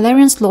 Bechtel,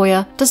 Walerian's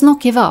lawyer, does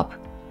not give up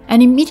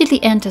and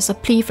immediately enters a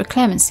plea for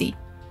clemency.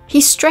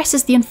 He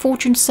stresses the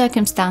unfortunate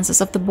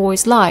circumstances of the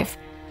boy's life,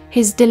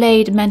 his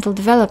delayed mental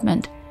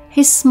development,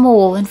 his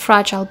small and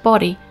fragile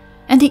body,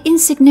 and the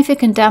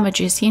insignificant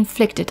damages he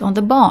inflicted on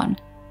the barn.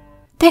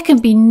 There can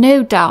be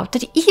no doubt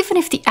that even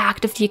if the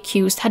act of the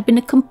accused had been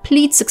a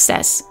complete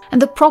success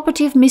and the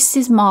property of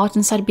Mrs.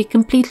 Martens had been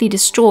completely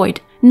destroyed,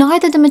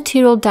 neither the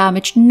material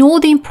damage nor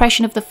the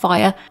impression of the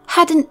fire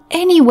had in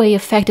any way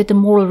affected the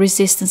moral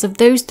resistance of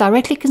those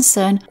directly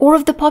concerned or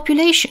of the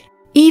population.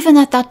 Even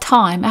at that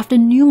time, after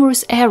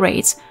numerous air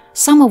raids,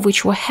 some of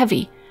which were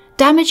heavy,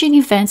 damaging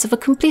events of a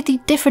completely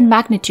different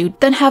magnitude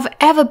than have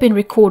ever been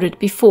recorded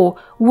before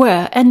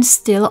were and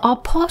still are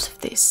part of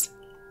this.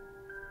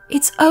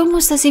 It's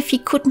almost as if he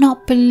could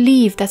not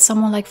believe that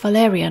someone like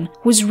Walerian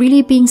was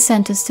really being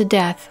sentenced to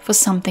death for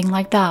something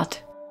like that.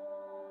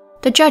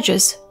 The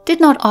judges did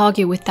not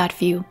argue with that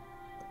view.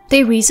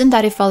 They reasoned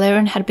that if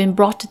Walerian had been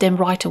brought to them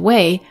right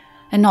away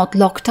and not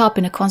locked up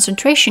in a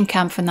concentration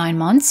camp for 9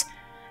 months,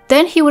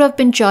 then he would have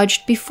been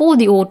judged before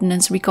the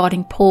ordinance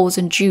regarding Poles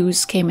and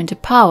Jews came into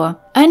power,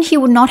 and he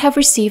would not have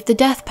received the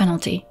death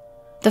penalty.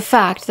 The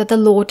fact that the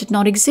law did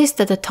not exist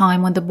at the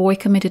time when the boy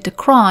committed the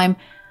crime,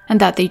 and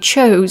that they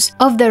chose,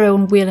 of their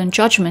own will and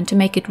judgment, to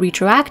make it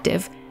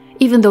retroactive,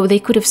 even though they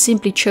could have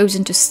simply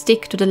chosen to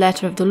stick to the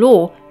letter of the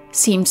law,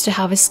 seems to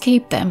have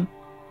escaped them.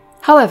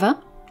 However,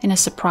 in a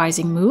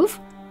surprising move,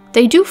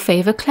 they do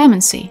favour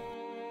clemency.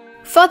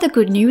 Further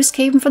good news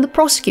came from the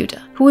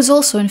prosecutor, who was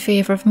also in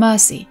favour of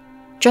mercy.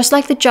 Just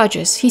like the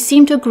judges, he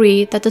seemed to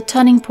agree that the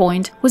turning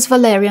point was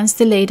Walerian's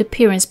delayed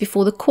appearance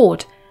before the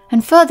court,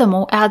 and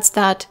furthermore adds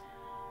that,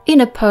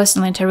 in a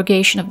personal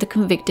interrogation of the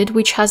convicted,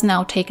 which has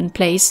now taken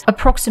place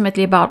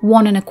approximately about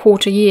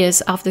 1¼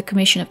 years after the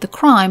commission of the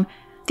crime,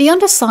 the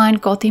undersigned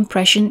got the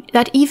impression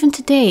that even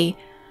today,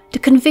 the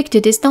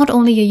convicted is not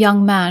only a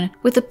young man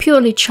with a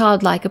purely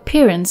childlike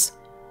appearance.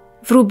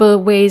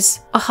 Wróbel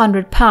weighs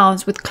 100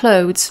 pounds with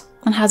clothes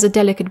and has a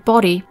delicate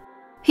body.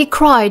 He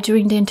cried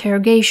during the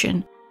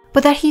interrogation,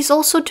 but that he is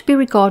also to be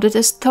regarded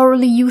as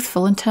thoroughly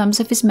youthful in terms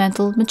of his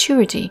mental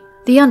maturity.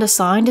 The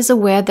undersigned is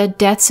aware that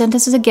death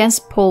sentences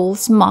against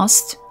Poles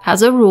must,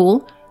 as a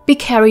rule, be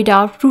carried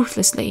out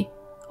ruthlessly.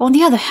 On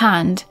the other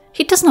hand,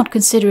 he does not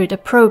consider it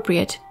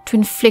appropriate to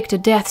inflict a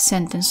death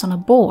sentence on a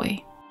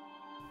boy.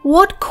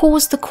 What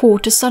caused the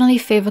court to suddenly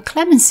favour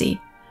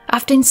clemency,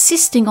 after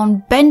insisting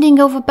on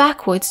bending over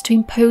backwards to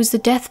impose the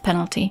death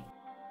penalty?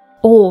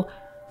 Or,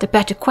 the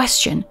better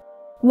question,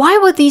 why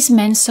were these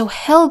men so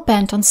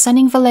hell-bent on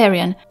sending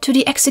Walerian to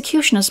the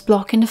executioner's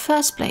block in the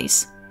first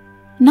place?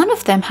 None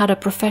of them had a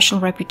professional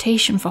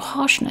reputation for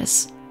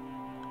harshness.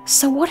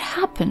 So what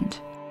happened?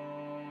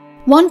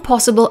 One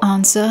possible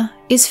answer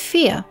is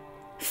fear.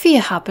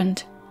 Fear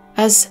happened,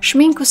 as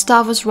Szmin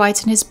Gustavus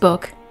writes in his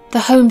book,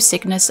 The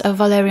Homesickness of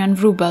Walerian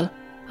Wróbel,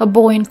 A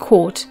Boy in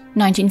Court,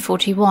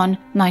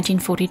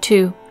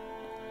 1941-1942.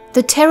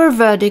 The terror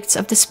verdicts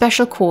of the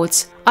special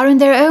courts are in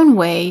their own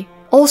way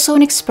also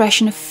an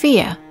expression of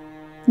fear,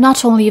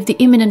 not only of the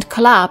imminent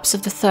collapse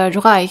of the Third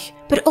Reich,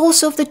 but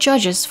also of the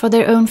judges for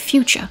their own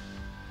future.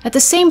 At the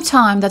same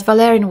time that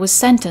Walerian was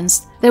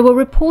sentenced, there were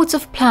reports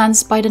of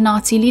plans by the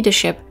Nazi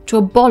leadership to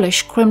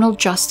abolish criminal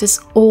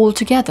justice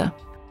altogether.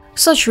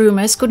 Such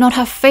rumors could not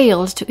have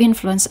failed to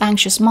influence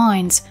anxious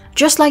minds,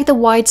 just like the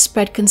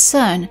widespread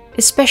concern,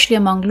 especially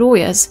among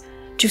lawyers,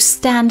 to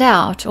stand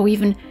out or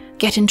even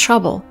get in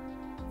trouble.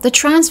 The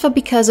transfer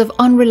because of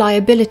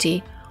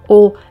unreliability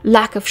or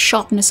lack of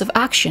sharpness of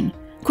action,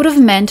 could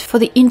have meant for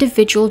the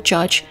individual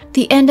judge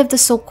the end of the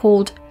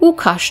so-called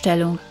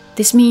Ukarstellung.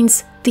 This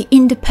means the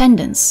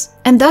independence,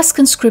 and thus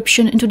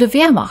conscription into the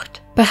Wehrmacht,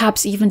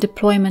 perhaps even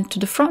deployment to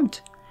the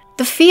front.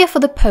 The fear for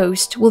the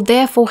post will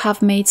therefore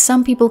have made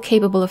some people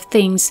capable of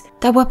things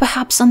that were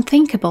perhaps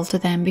unthinkable to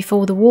them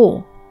before the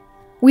war.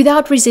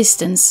 Without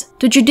resistance,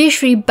 the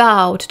judiciary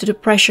bowed to the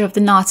pressure of the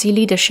Nazi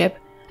leadership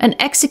and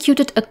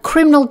executed a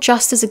criminal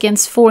justice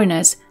against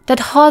foreigners that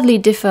hardly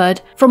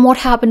differed from what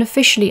happened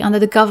officially under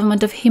the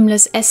government of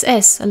Himmler's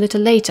SS a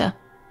little later.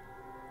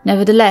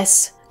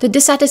 Nevertheless, the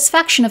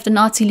dissatisfaction of the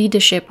Nazi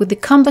leadership with the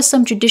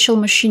cumbersome judicial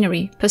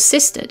machinery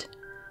persisted.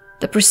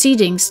 The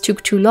proceedings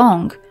took too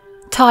long,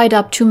 tied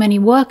up too many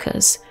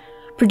workers,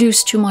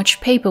 produced too much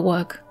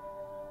paperwork.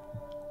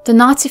 The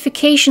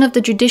Nazification of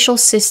the judicial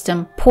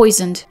system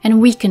poisoned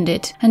and weakened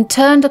it and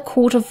turned a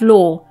court of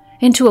law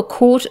into a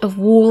court of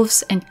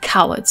wolves and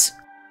cowards.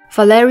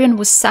 Walerian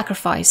was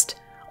sacrificed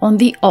on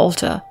the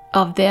altar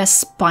of their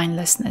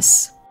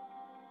spinelessness.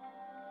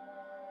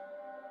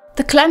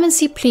 The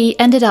clemency plea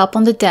ended up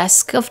on the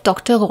desk of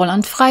Dr.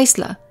 Roland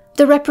Freisler,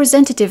 the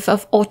representative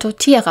of Otto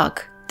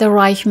Thierack, the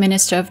Reich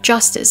Minister of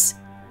Justice,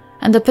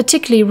 and a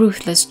particularly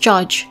ruthless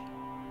judge.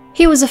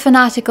 He was a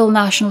fanatical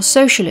National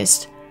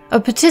Socialist, a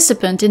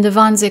participant in the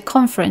Wannsee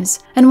Conference,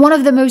 and one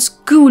of the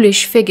most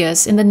ghoulish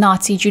figures in the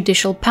Nazi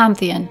judicial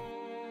pantheon.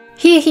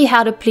 Here he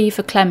had a plea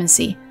for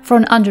clemency for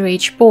an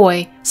underage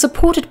boy,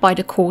 supported by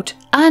the court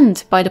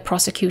and by the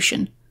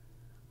prosecution.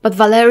 But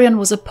Walerian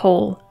was a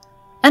Pole,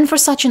 and for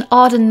such an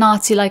ardent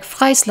Nazi like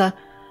Freisler,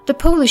 the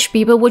Polish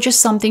people were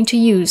just something to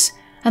use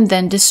and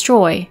then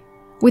destroy.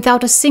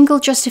 Without a single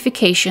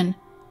justification,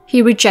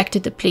 he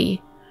rejected the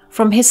plea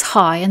from his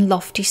high and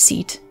lofty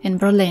seat in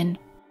Berlin.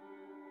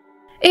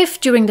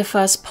 If during the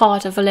first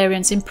part of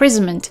Walerian's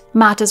imprisonment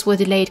matters were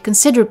delayed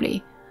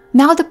considerably,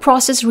 now the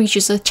process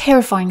reaches a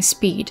terrifying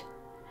speed.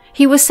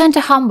 He was sent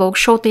to Hamburg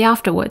shortly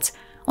afterwards,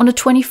 on the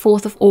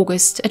 24th of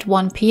August at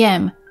 1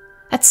 p.m.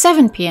 At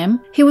 7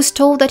 p.m, he was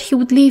told that he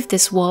would leave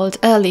this world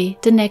early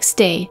the next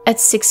day at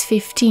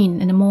 6:15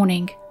 in the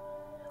morning.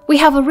 We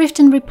have a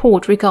written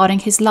report regarding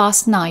his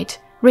last night,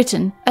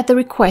 written at the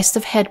request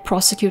of head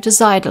prosecutor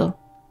Seidel.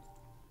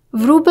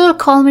 Wróbel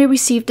calmly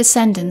received the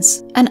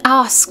sentence and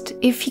asked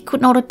if he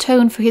could not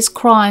atone for his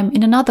crime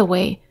in another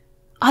way,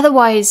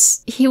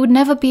 otherwise he would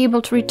never be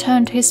able to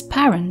return to his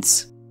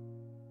parents.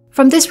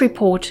 From this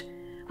report,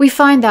 we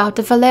find out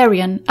that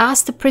Walerian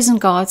asked the prison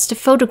guards to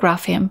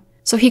photograph him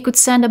so he could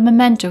send a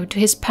memento to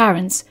his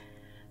parents,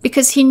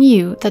 because he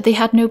knew that they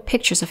had no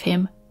pictures of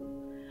him.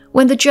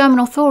 When the German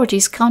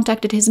authorities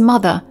contacted his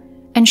mother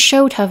and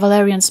showed her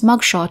Walerian's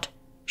mugshot,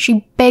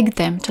 she begged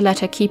them to let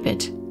her keep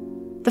it.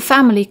 The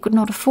family could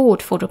not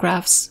afford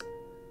photographs.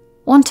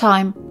 One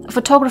time, a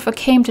photographer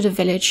came to the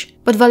village,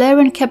 but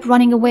Walerian kept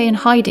running away and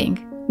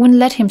hiding, wouldn't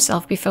let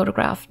himself be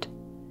photographed.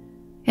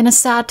 In a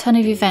sad turn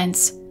of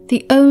events,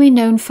 the only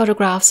known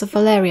photographs of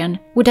Walerian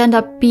would end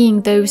up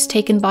being those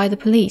taken by the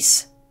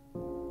police.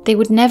 They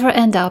would never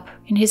end up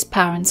in his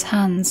parents'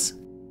 hands.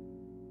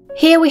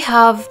 Here we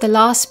have the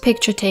last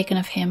picture taken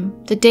of him,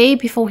 the day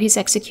before his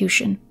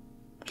execution.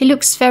 He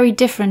looks very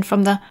different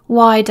from the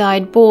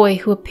wide-eyed boy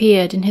who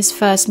appeared in his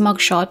first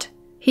mugshot.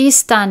 He is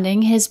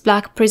standing in his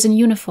black prison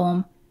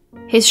uniform,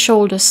 his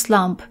shoulders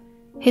slump,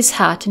 his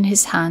hat in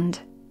his hand.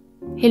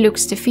 He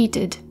looks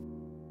defeated.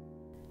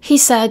 He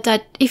said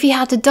that if he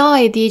had to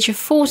die at the age of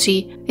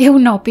 40, it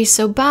would not be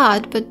so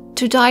bad, but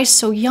to die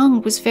so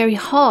young was very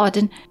hard,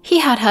 and he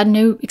had had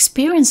no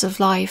experience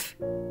of life.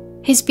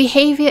 His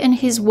behavior and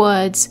his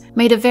words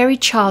made a very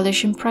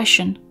childish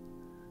impression.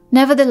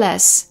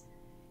 Nevertheless,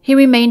 he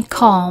remained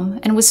calm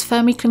and was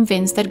firmly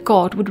convinced that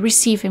God would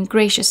receive him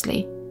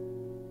graciously.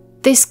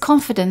 This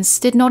confidence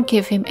did not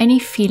give him any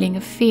feeling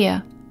of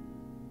fear.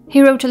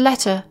 He wrote a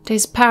letter to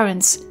his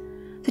parents.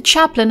 The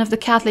chaplain of the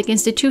Catholic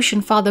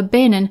institution, Father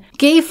Behnen,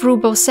 gave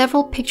Wróbel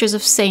several pictures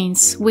of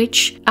saints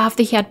which,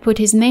 after he had put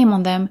his name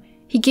on them,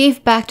 he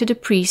gave back to the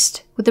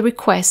priest with the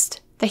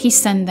request that he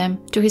send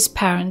them to his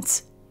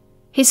parents.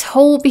 His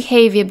whole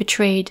behavior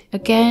betrayed,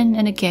 again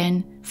and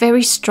again,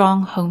 very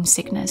strong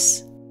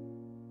homesickness.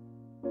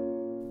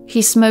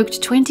 He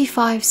smoked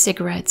 25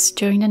 cigarettes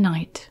during the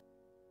night.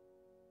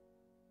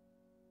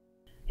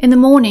 In the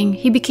morning,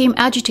 he became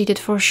agitated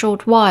for a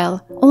short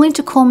while, only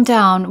to calm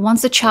down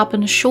once the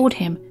chaplain assured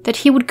him that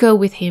he would go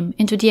with him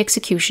into the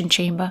execution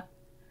chamber.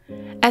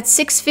 At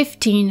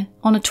 6:15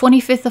 on the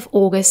 25th of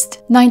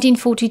August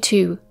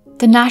 1942,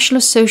 the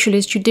National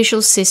Socialist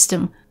judicial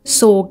system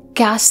saw a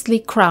ghastly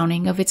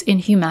crowning of its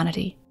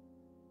inhumanity.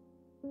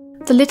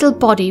 The little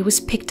body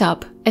was picked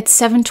up at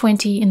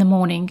 7:20 in the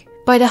morning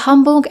by the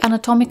Hamburg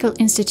Anatomical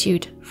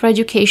Institute for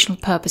educational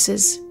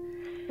purposes.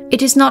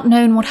 It is not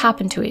known what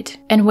happened to it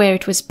and where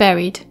it was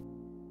buried.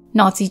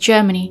 Nazi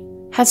Germany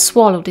had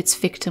swallowed its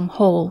victim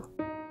whole.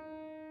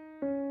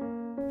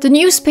 The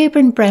newspaper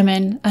in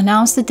Bremen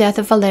announced the death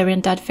of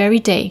Walerian that very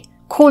day,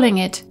 calling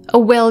it a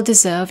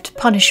well-deserved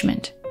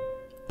punishment.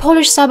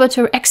 Polish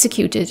saboteur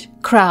executed,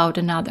 crowd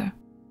another.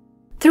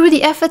 Through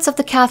the efforts of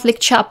the Catholic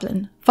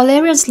chaplain,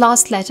 Walerian's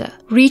last letter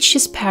reached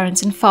his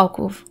parents in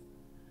Fałków.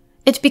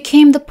 It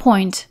became the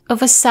point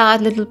of a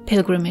sad little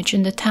pilgrimage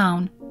in the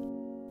town.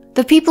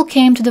 The people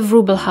came to the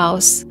Wróbel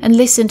house and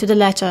listened to the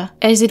letter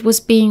as it was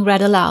being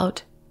read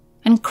aloud,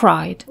 and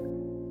cried.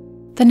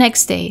 The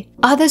next day,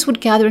 others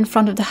would gather in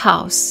front of the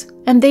house,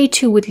 and they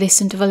too would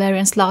listen to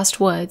Walerian's last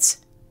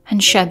words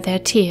and shed their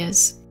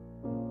tears.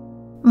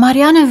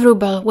 Marianne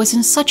Wróbel was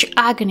in such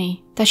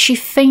agony that she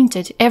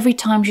fainted every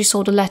time she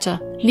saw the letter,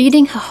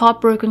 leading her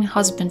heartbroken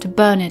husband to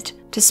burn it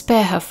to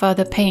spare her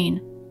further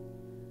pain.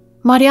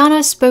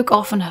 Marianne spoke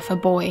often of her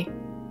boy.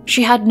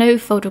 She had no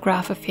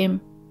photograph of him.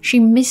 She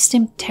missed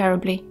him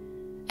terribly.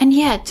 And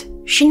yet,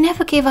 she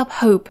never gave up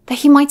hope that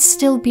he might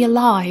still be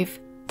alive,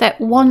 that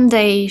one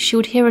day she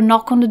would hear a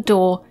knock on the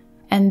door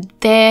and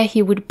there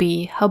he would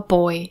be, her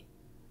boy.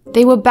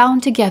 They were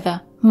bound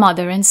together,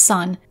 mother and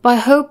son, by a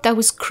hope that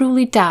was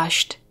cruelly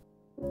dashed,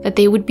 that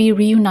they would be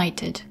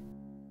reunited.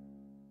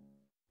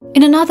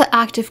 In another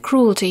act of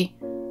cruelty,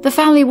 the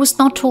family was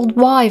not told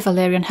why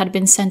Walerian had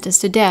been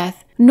sentenced to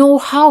death, nor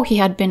how he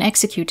had been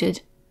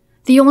executed.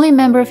 The only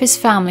member of his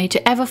family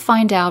to ever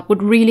find out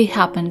what really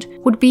happened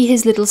would be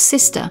his little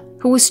sister,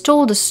 who was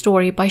told the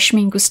story by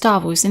Schmin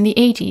Gustavus in the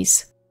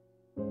 80s.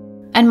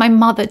 And my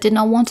mother did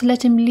not want to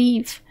let him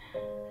leave.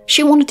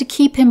 She wanted to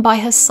keep him by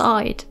her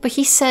side, but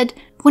he said,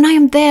 "When I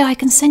am there, I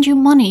can send you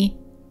money."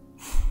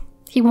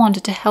 He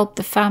wanted to help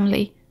the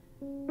family.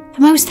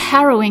 The most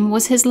harrowing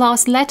was his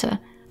last letter,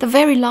 the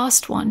very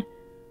last one.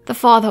 The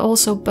father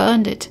also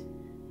burned it.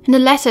 In the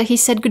letter he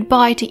said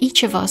goodbye to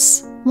each of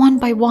us, one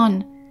by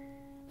one.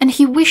 And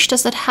he wished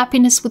us that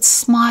happiness would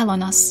smile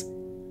on us.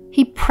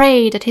 He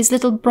prayed that his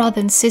little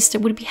brother and sister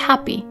would be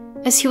happy,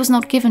 as he was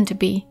not given to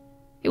be.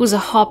 It was a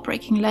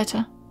heartbreaking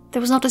letter.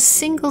 There was not a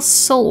single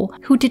soul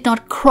who did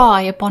not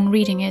cry upon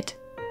reading it.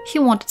 He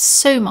wanted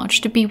so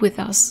much to be with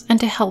us and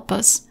to help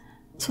us,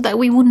 so that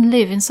we wouldn't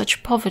live in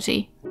such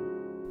poverty.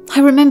 I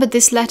remember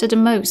this letter the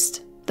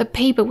most. The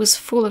paper was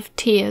full of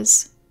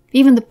tears.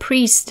 Even the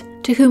priest,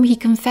 to whom he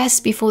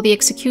confessed before the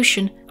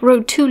execution,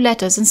 wrote 2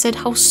 letters and said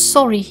how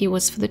sorry he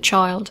was for the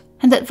child,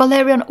 and that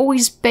Walerian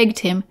always begged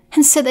him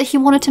and said that he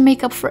wanted to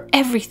make up for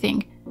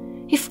everything.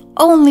 If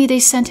only they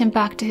sent him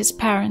back to his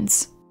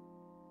parents.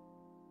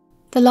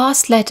 The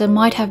last letter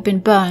might have been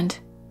burned,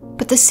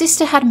 but the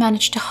sister had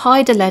managed to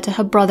hide the letter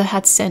her brother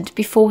had sent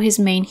before his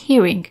main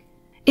hearing.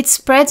 It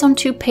spreads on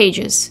 2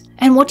 pages,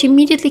 and what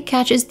immediately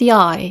catches the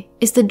eye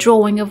is the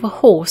drawing of a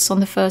horse on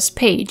the first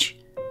page.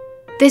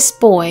 This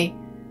boy,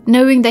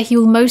 knowing that he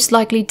will most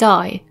likely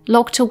die,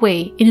 locked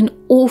away in an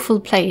awful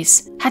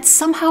place, had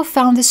somehow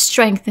found the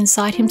strength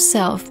inside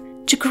himself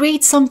to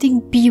create something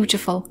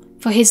beautiful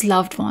for his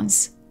loved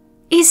ones.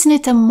 Isn't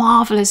it a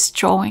marvelous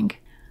drawing?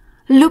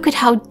 Look at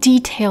how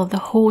detailed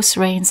the horse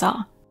reins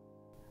are.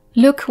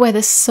 Look where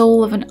the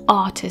soul of an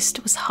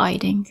artist was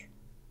hiding.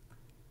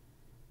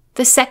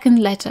 The second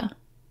letter,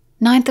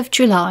 9th of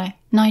July,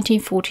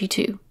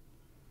 1942.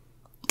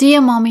 Dear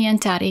Mommy and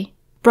Daddy,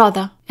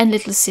 brother and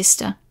little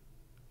sister.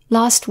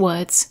 Last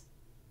words.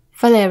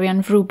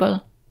 Walerian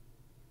Wróbel.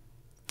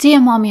 Dear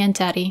Mommy and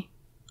Daddy,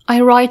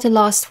 I write the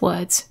last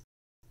words.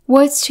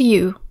 Words to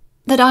you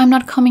that I am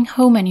not coming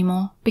home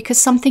anymore because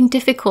something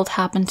difficult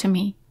happened to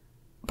me.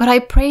 But I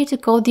pray to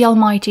God the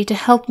Almighty to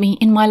help me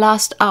in my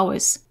last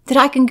hours, that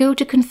I can go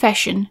to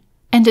confession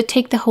and to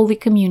take the Holy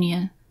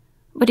Communion.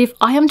 But if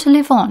I am to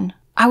live on,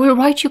 I will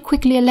write you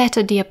quickly a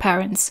letter, dear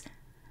parents,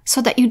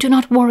 so that you do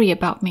not worry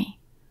about me.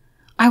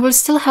 I will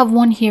still have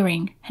one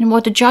hearing, and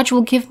what the judge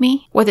will give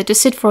me, whether to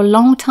sit for a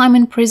long time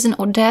in prison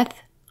or death,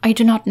 I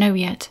do not know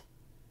yet.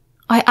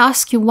 I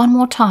ask you one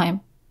more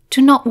time,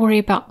 do not worry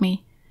about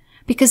me,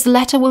 because the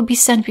letter will be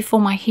sent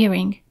before my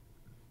hearing.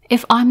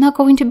 If I'm not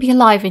going to be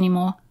alive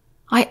anymore,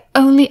 I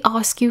only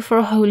ask you for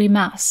a holy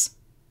mass.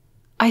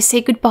 I say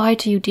goodbye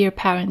to you, dear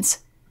parents,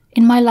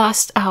 in my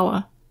last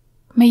hour.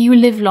 May you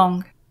live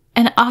long,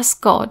 and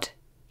ask God,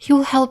 He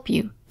will help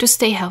you to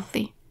stay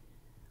healthy.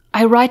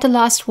 I write the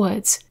last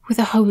words with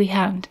a holy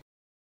hand.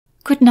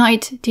 Good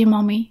night, dear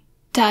Mommy,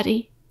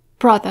 Daddy,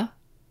 brother,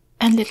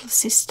 and little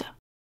sister.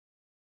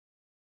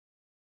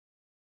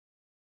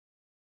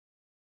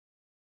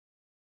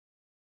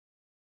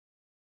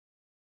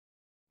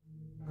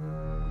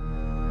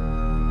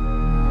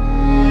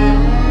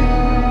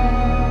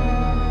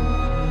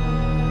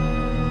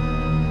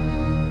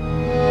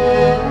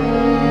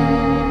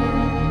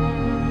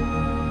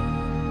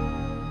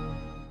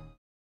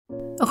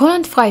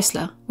 Roland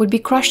Freisler would be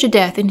crushed to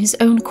death in his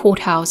own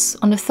courthouse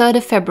on the 3rd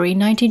of February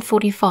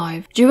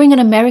 1945 during an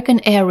American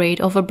air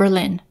raid over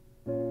Berlin.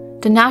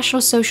 The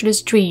National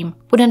Socialist dream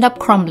would end up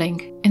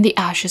crumbling in the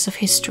ashes of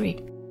history.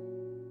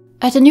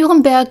 At the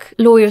Nuremberg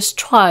lawyer's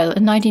trial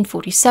in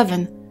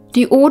 1947,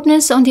 the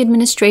Ordinance on the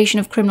Administration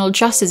of Criminal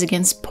Justice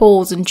against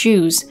Poles and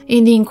Jews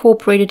in the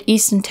incorporated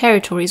Eastern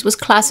Territories was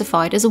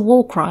classified as a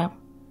war crime.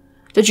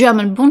 The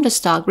German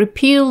Bundestag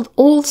repealed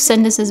all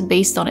sentences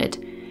based on it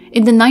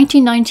in the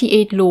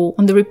 1998 law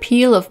on the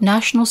repeal of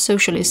National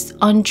Socialist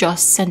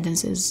unjust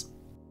sentences.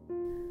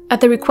 At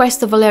the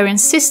request of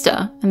Walerian's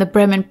sister and the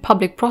Bremen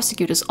Public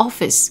Prosecutor's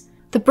Office,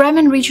 the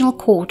Bremen Regional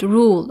Court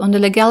ruled on the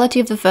legality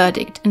of the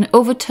verdict and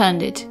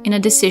overturned it in a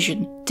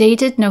decision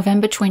dated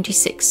November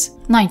 26,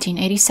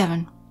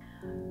 1987.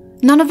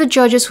 None of the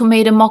judges who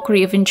made a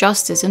mockery of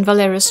injustice in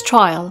Walerian's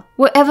trial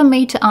were ever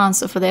made to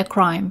answer for their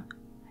crime.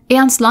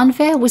 Ernst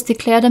Landwehr was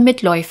declared a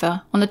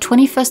Mitläufer on the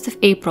 21st of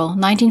April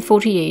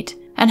 1948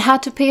 and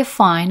had to pay a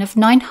fine of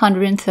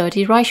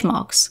 930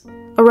 Reichsmarks,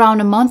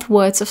 around a month's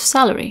worth of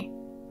salary.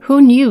 Who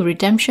knew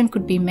redemption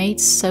could be made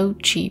so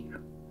cheap?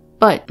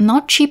 But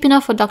not cheap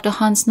enough for Dr.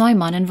 Hans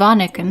Neumann and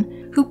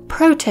Warneken, who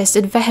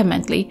protested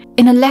vehemently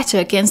in a letter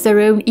against their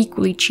own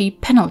equally cheap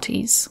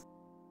penalties.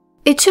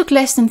 It took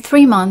less than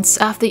 3 months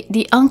after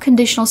the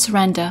unconditional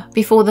surrender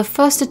before the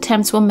first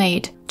attempts were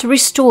made to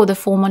restore the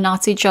former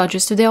Nazi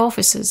judges to their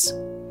offices.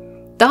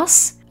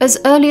 Thus, as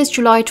early as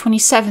July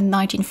 27,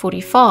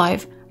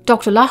 1945,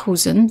 Dr.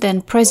 Lahusen,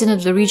 then president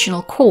of the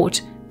regional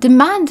court,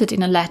 demanded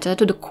in a letter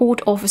to the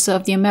court officer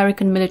of the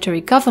American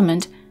military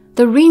government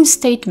the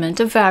reinstatement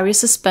of various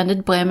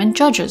suspended Bremen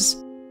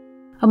judges.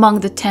 Among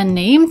the 10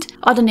 named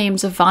are the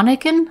names of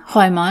Warneken,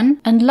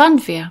 Heumann and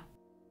Landwehr.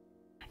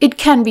 It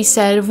can be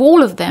said of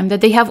all of them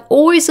that they have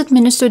always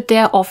administered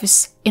their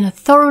office in a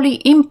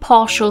thoroughly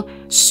impartial,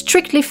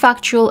 strictly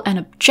factual and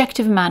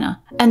objective manner,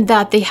 and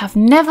that they have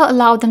never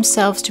allowed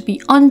themselves to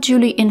be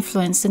unduly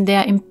influenced in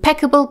their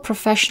impeccable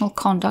professional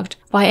conduct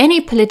by any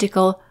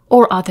political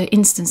or other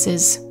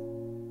instances.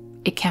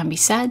 It can be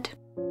said,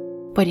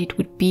 but it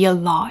would be a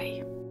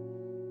lie.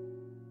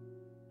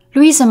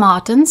 Louisa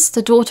Martens,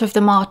 the daughter of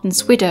the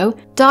Martens widow,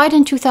 died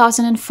in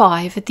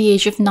 2005 at the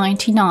age of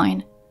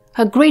 99.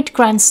 Her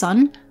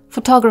great-grandson,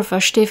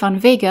 photographer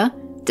Stefan Weger,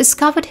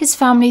 discovered his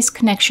family's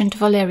connection to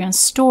Walerian's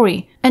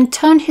story and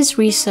turned his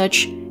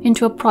research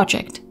into a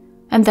project,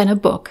 and then a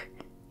book,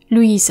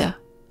 Louisa,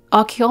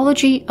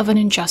 Archaeology of an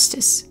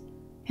Injustice.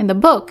 In the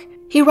book,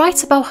 he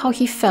writes about how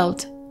he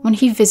felt when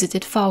he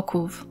visited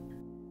Fałków.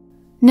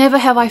 Never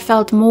have I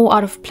felt more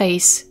out of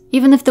place,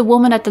 even if the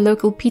woman at the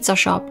local pizza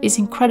shop is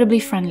incredibly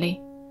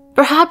friendly.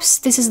 Perhaps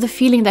this is the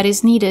feeling that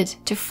is needed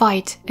to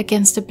fight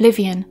against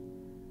oblivion,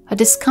 a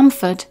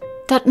discomfort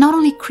that not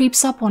only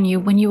creeps up on you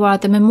when you are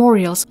at the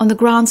memorials on the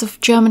grounds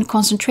of German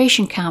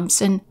concentration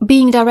camps and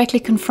being directly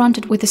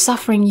confronted with the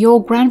suffering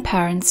your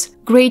grandparents,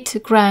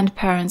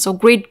 great-grandparents or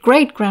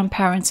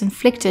great-great-grandparents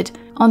inflicted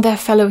on their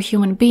fellow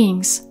human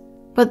beings,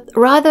 but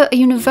rather a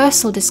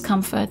universal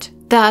discomfort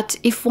that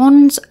if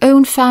one's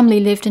own family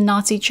lived in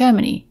Nazi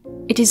Germany,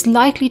 it is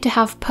likely to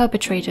have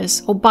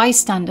perpetrators or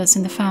bystanders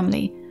in the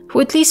family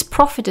who at least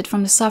profited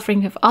from the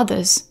suffering of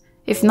others,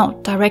 if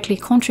not directly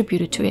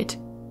contributed to it.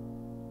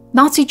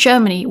 Nazi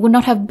Germany would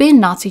not have been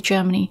Nazi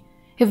Germany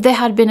if there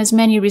had been as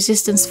many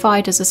resistance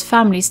fighters as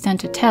families tend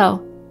to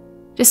tell.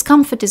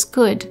 Discomfort is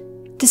good.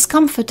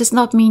 Discomfort does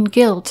not mean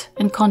guilt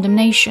and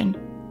condemnation.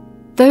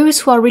 Those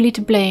who are really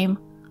to blame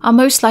are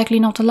most likely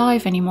not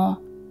alive anymore.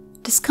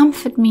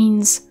 Discomfort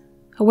means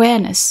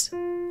awareness,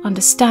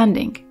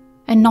 understanding,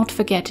 and not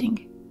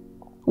forgetting.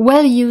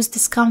 Well-used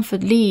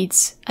discomfort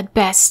leads, at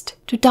best,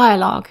 to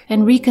dialogue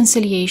and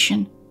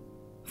reconciliation.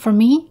 For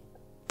me,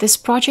 this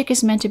project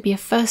is meant to be a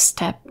first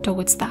step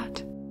towards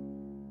that.